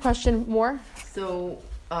 explain your question more. So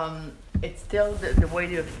it's still the way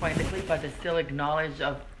to explain the klipa is still acknowledge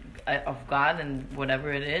of God and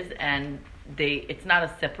whatever it is, and it's not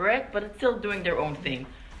a separate, but it's still doing their own thing.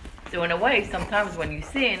 So in a way, sometimes when you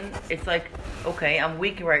sin, it's like, okay, I'm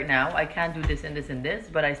weak right now. I can't do this and this and this,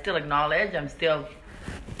 but I still acknowledge.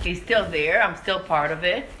 He's still there. I'm still part of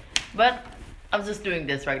it, but I'm just doing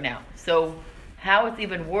this right now. So how it's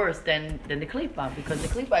even worse than the klipa, because the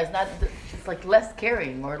klipa is not, it's like less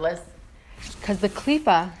caring or less. Because the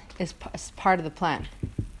klipa is part of the plan.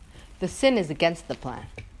 The sin is against the plan.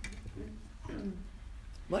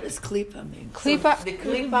 What does klipa mean? Klipa, So the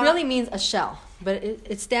klipa really means a shell, but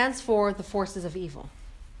it stands for the forces of evil.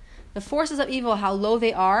 The forces of evil, how low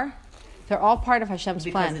they are, they're all part of Hashem's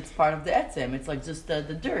because plan. it's part of the etzem. It's like just the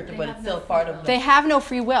dirt, but it's still part of the. They have no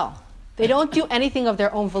free will. They don't do anything of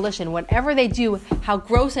their own volition. Whatever they do, how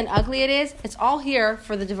gross and ugly it is, it's all here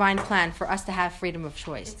for the divine plan, for us to have freedom of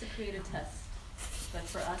choice. It's a created test. But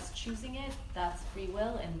for us choosing it, that's free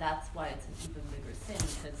will, and that's why it's an even bigger sin,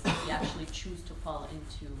 because we actually choose to fall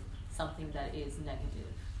into something that is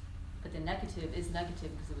negative. But the negative is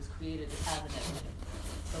negative because it was created as a negative.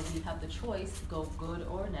 So we have the choice to go good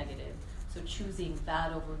or negative. So choosing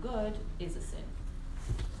bad over good is a sin.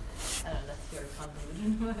 I don't know, that's very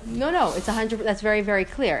convoluted. No, it's 100%. That's very, very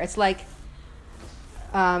clear. It's like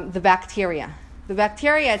the bacteria. The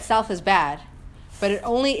bacteria itself is bad, but it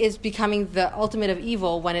only is becoming the ultimate of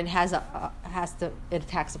evil when it it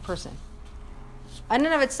attacks a person. In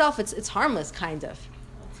and of itself, it's harmless, kind of.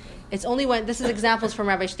 It's only when, this is examples from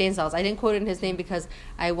Rabbi Steinsaltz. I didn't quote it in his name because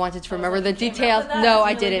I wanted to remember the details. No,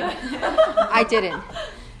 I didn't. I didn't.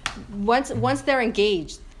 Once they're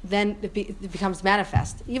engaged, then it becomes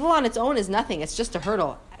manifest. Evil on its own is nothing. It's just a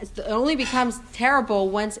hurdle. It only becomes terrible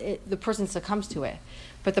once the person succumbs to it.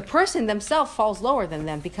 But the person themselves falls lower than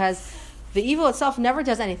them because the evil itself never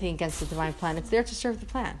does anything against the divine plan. It's there to serve the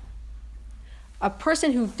plan. A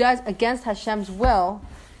person who does against Hashem's will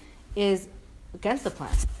is against the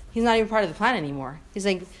plan. He's not even part of the plan anymore. He's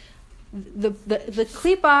like, the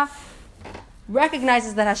klipa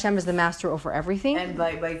recognizes that Hashem is the master over everything. And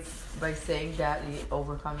by saying that you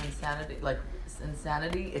overcome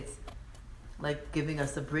insanity, it's like giving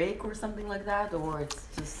us a break or something like that, or it's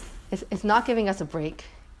just It's not giving us a break.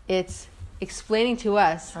 It's explaining to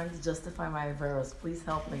us. trying to justify my averos. Please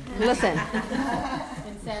help me. Listen.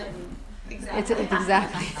 Insanity. It's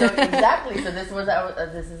exactly. So exactly. So this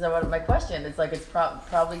is my question. It's like it's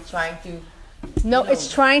probably trying to. No,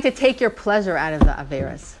 it's trying to take your pleasure out of the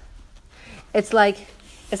averas. It's like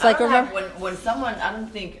remember. When someone, I don't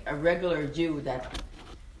think a regular Jew that's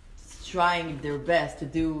trying their best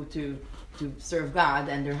to serve God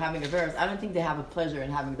and they're having averos, I don't think they have a pleasure in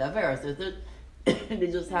having the averos. They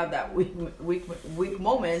just have that weak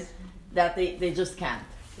moment that they just can't.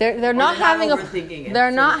 They're not having overthinking it. They're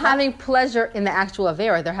So not having pleasure in the actual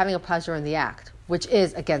avera. They're having a pleasure in the act, which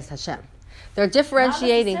is against Hashem. They're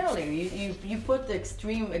differentiating. Not necessarily. You put the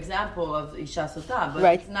extreme example of Isha Sotah, but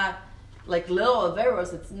Right. it's not like little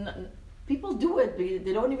averos. It's not, people do it.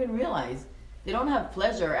 They don't even realize. They don't have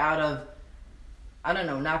pleasure out of, I don't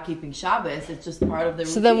know, not keeping Shabbos. It's just part of the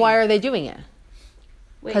routine. So then why are they doing it?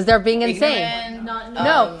 Because they're being insane. Ignorant, Not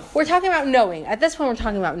No, we're talking about knowing. At this point, we're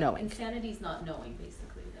talking about knowing. Insanity is not knowing, basically.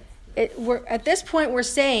 At this point, we're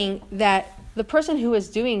saying that the person who is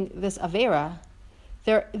doing this avera,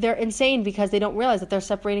 they're insane because they don't realize that they're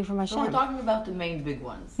separating from Hashem. So we're talking about the main big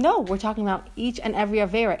ones. No, we're talking about each and every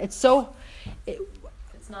avera. It's so.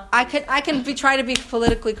 It's not. I can try to be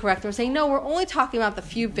politically correct. We're saying no. We're only talking about the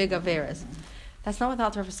few big averas. That's not what the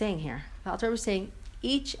Alter Rebbe is saying here. The Alter Rebbe is saying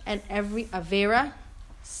each and every avera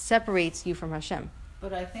separates you from Hashem.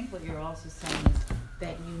 But I think what you're also saying is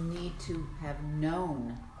that you need to have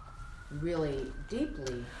known really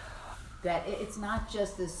deeply that it's not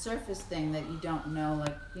just this surface thing that you don't know,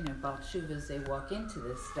 like, Baal Teshuvas, they walk into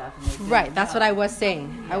this stuff and they don't Right, that's know. what I was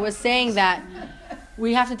saying. I was saying that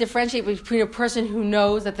we have to differentiate between a person who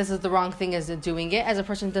knows that this is the wrong thing as doing it, as a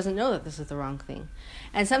person who doesn't know that this is the wrong thing.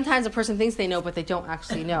 And sometimes a person thinks they know, but they don't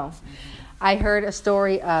actually know. I heard a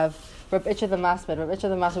story of Reb Itcher the Masbid. Reb Itcher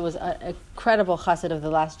the Masbid was an incredible chassid of the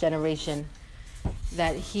last generation.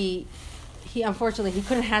 That he unfortunately he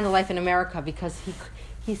couldn't handle life in America because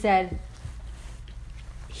he said.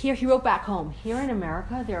 Here he wrote back home. Here in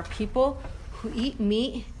America, there are people who eat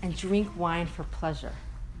meat and drink wine for pleasure.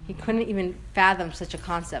 He couldn't even fathom such a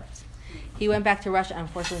concept. He went back to Russia.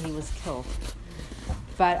 Unfortunately, he was killed.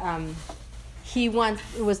 But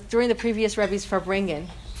it was during the previous Rebbe's Farbrengen.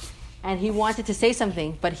 and he wanted to say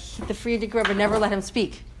something, but the Frierdiker Rebbe never let him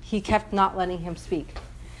speak. He kept not letting him speak.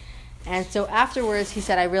 And so afterwards, he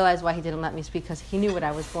said, I realized why he didn't let me speak, because he knew what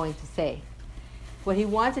I was going to say. What he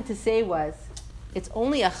wanted to say was, it's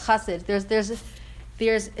only a chassid.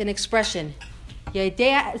 There's an expression.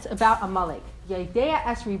 Yaideya is about Amalek. Yaideya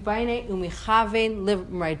es ribayne umichaven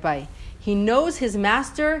liv. He knows his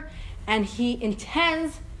master, and he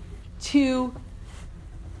intends to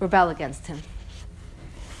rebel against him.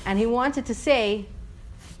 And he wanted to say,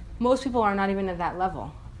 most people are not even at that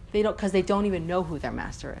level. They don't, because they don't even know who their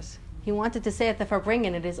master is. He wanted to say at the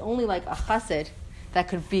Farbringen, it is only like a chassid that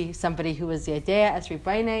could be somebody who is Yaideya es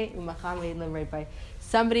ribayne umichaven liv.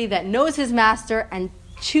 Somebody that knows his master and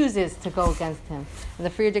chooses to go against him. And the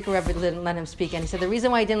Frierdiker Rebbe didn't let him speak. And he said, the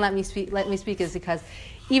reason why he didn't let me speak is because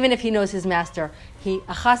even if he knows his master, a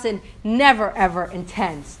chassid never ever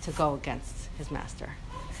intends to go against his master.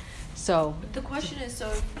 So But the question is,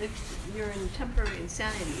 so if you're in temporary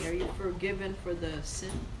insanity, are you forgiven for the sin?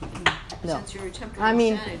 no. Since you're in temporary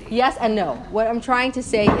insanity. Yes and no. What I'm trying to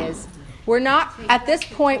say is, we're not, at this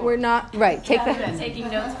point, we're not, right, Taking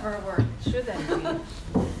notes for work. Should that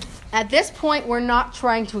be? At this point, we're not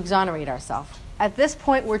trying to exonerate ourselves. At this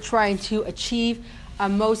point, we're trying to achieve a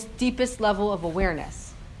most deepest level of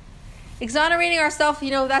awareness. Exonerating ourselves,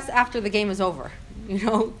 that's after the game is over.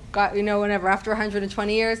 Whenever, after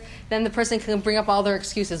 120 years, then the person can bring up all their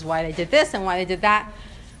excuses why they did this and why they did that.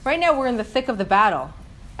 Right now, we're in the thick of the battle.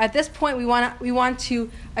 At this point, we want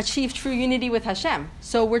to achieve true unity with Hashem.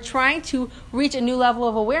 So we're trying to reach a new level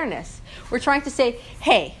of awareness. We're trying to say,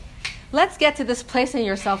 hey, let's get to this place in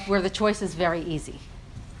yourself where the choice is very easy.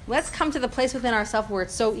 Let's come to the place within ourselves where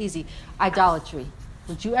it's so easy. Idolatry.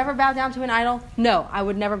 Would you ever bow down to an idol? No, I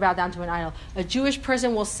would never bow down to an idol. A Jewish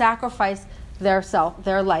person will sacrifice their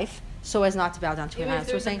life, so as not to bow down to an idol.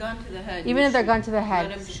 So we're saying, gun to the head, even if they're gun to the head,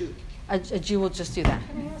 let him shoot. a Jew will just do that.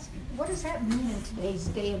 Can I ask, what does that mean in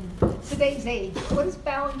today's age? What is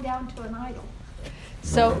bowing down to an idol?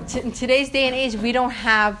 So in today's day and age, we don't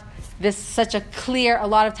have a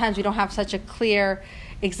lot of times we don't have such a clear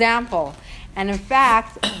example. And in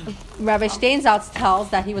fact, Rabbi Steinsaltz tells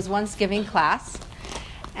that he was once giving class,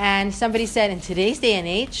 and somebody said, in today's day and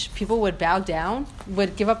age, people would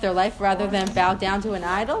give up their life rather than bow down to an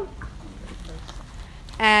idol.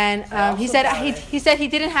 And he said he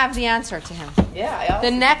didn't have the answer to him. Yeah.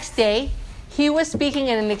 The next day, he was speaking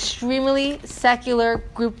in an extremely secular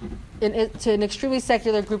group, to an extremely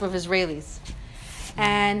secular group of Israelis,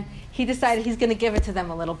 and he decided he's going to give it to them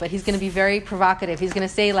a little bit. He's going to be very provocative. He's going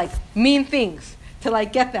to say mean things to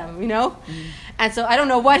get them, Mm-hmm. And so I don't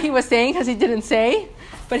know what he was saying because he didn't say,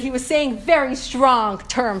 but he was saying very strong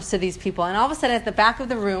terms to these people. And all of a sudden, at the back of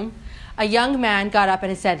the room, a young man got up and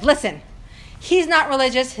he said, "Listen, he's not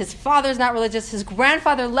religious. His father's not religious. His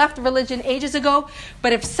grandfather left religion ages ago.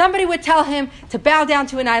 But if somebody would tell him to bow down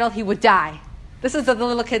to an idol, he would die." This is what the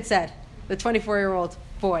little kid said, the 24-year-old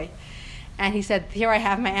boy. And he said, here I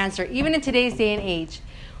have my answer. Even in today's day and age,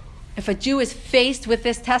 if a Jew is faced with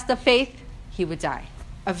this test of faith, he would die.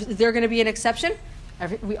 Is there going to be an exception?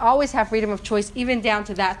 We always have freedom of choice, even down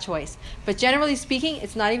to that choice. But generally speaking,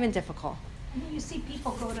 it's not even difficult. You see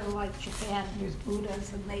people go to Japan, there's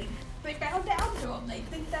Buddhas, and they bow down to them. They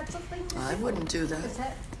think that's a thing to do. I wouldn't do that. Is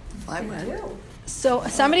that I would. do? So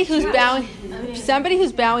somebody who's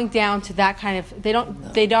bowing down to that kind of, they're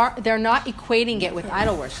not equating it with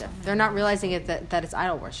idol worship. They're not realizing it that it's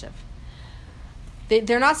idol worship.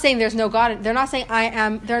 They're not saying there's no God. They're not saying I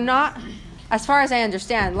am. They're not, as far as I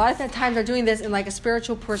understand, a lot of the times they're doing this in a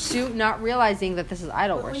spiritual pursuit, not realizing that this is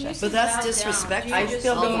idol worship. But that's disrespectful. I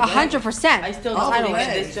still believe 100%. I still All the believe in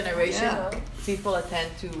way. this generation, Yeah. people tend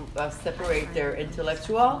to separate their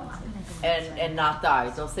intellectual and not die.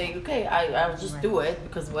 They'll say, okay, I'll just do it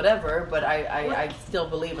because whatever, but I still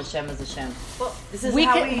believe Hashem is Hashem. Well, This is we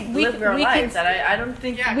how can- we live our we lives, can- and I don't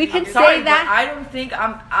think we can I'm sorry, say that. but I don't think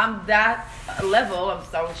I'm that level.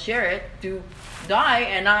 I will share it to die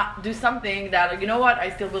and not do something that I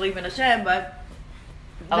still believe in Hashem, but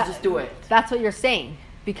I'll just do it. That's what you're saying,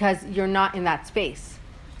 because you're not in that space.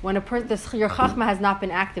 When your chachma has not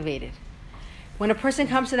been activated. When a person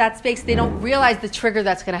comes to that space, they don't realize the trigger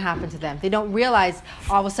that's going to happen to them. They don't realize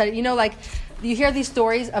all of a sudden, you hear these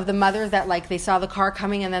stories of the mother that they saw the car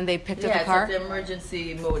coming and then they picked up the car. Yeah, it's the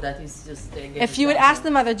emergency mode that he's just. If you would ask the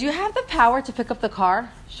mother, "Do you have the power to pick up the car?"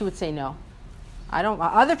 She would say, "No, I don't."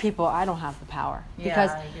 Other people, I don't have the power because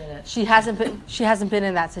I get it. she hasn't been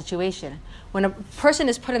in that situation. When a person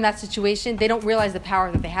is put in that situation, they don't realize the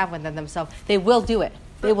power that they have within themselves. They will do it.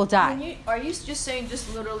 They will die. Are you just saying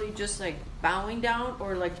literally bowing down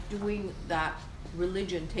or doing that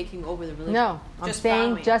religion taking over the religion. No, I'm Just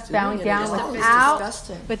saying bowing. just bowing Doing it down is always without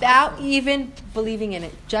disgusting. without even believing in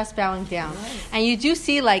it, just bowing down. Right. And you do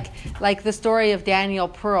see like the story of Daniel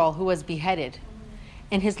Pearl, who was beheaded.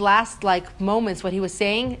 In his last moments, what he was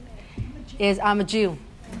saying is, "I'm a Jew."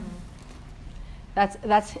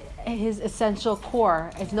 That's his essential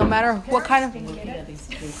core. It's no matter what kind of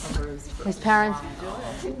his parents.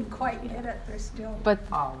 Didn't quite hit it, they're still. But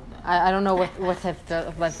I don't know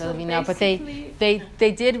what's living now. But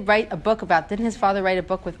they did write a book about. Didn't his father write a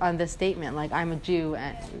book on this statement, like I'm a Jew,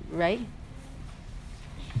 right?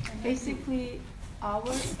 Basically, our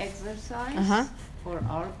exercise Uh-huh. or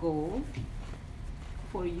our goal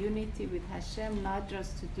for unity with Hashem, not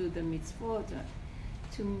just to do the mitzvot,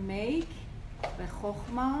 to make the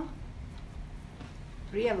chokhmah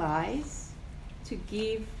realize, to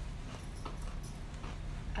give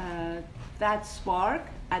that spark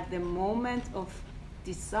at the moment of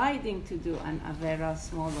deciding to do an avera,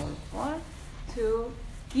 small or what, to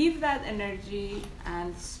give that energy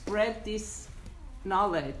and spread this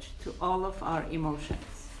knowledge to all of our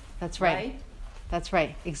emotions. That's right. That's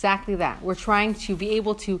right. Exactly that. We're trying to be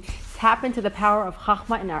able to tap into the power of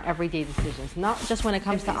Chachma in our everyday decisions. Not just when it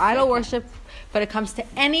comes to idol worship, but it comes to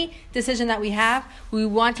any decision that we have. We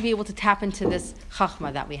want to be able to tap into this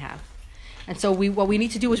Chachma that we have. And so what we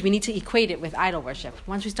need to do is we need to equate it with idol worship.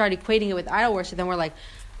 Once we start equating it with idol worship, then we're like,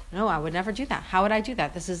 no, I would never do that. How would I do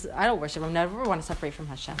that? This is idol worship. I never want to separate from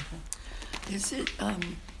Hashem. Is it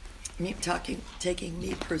taking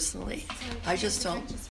me personally? I just don't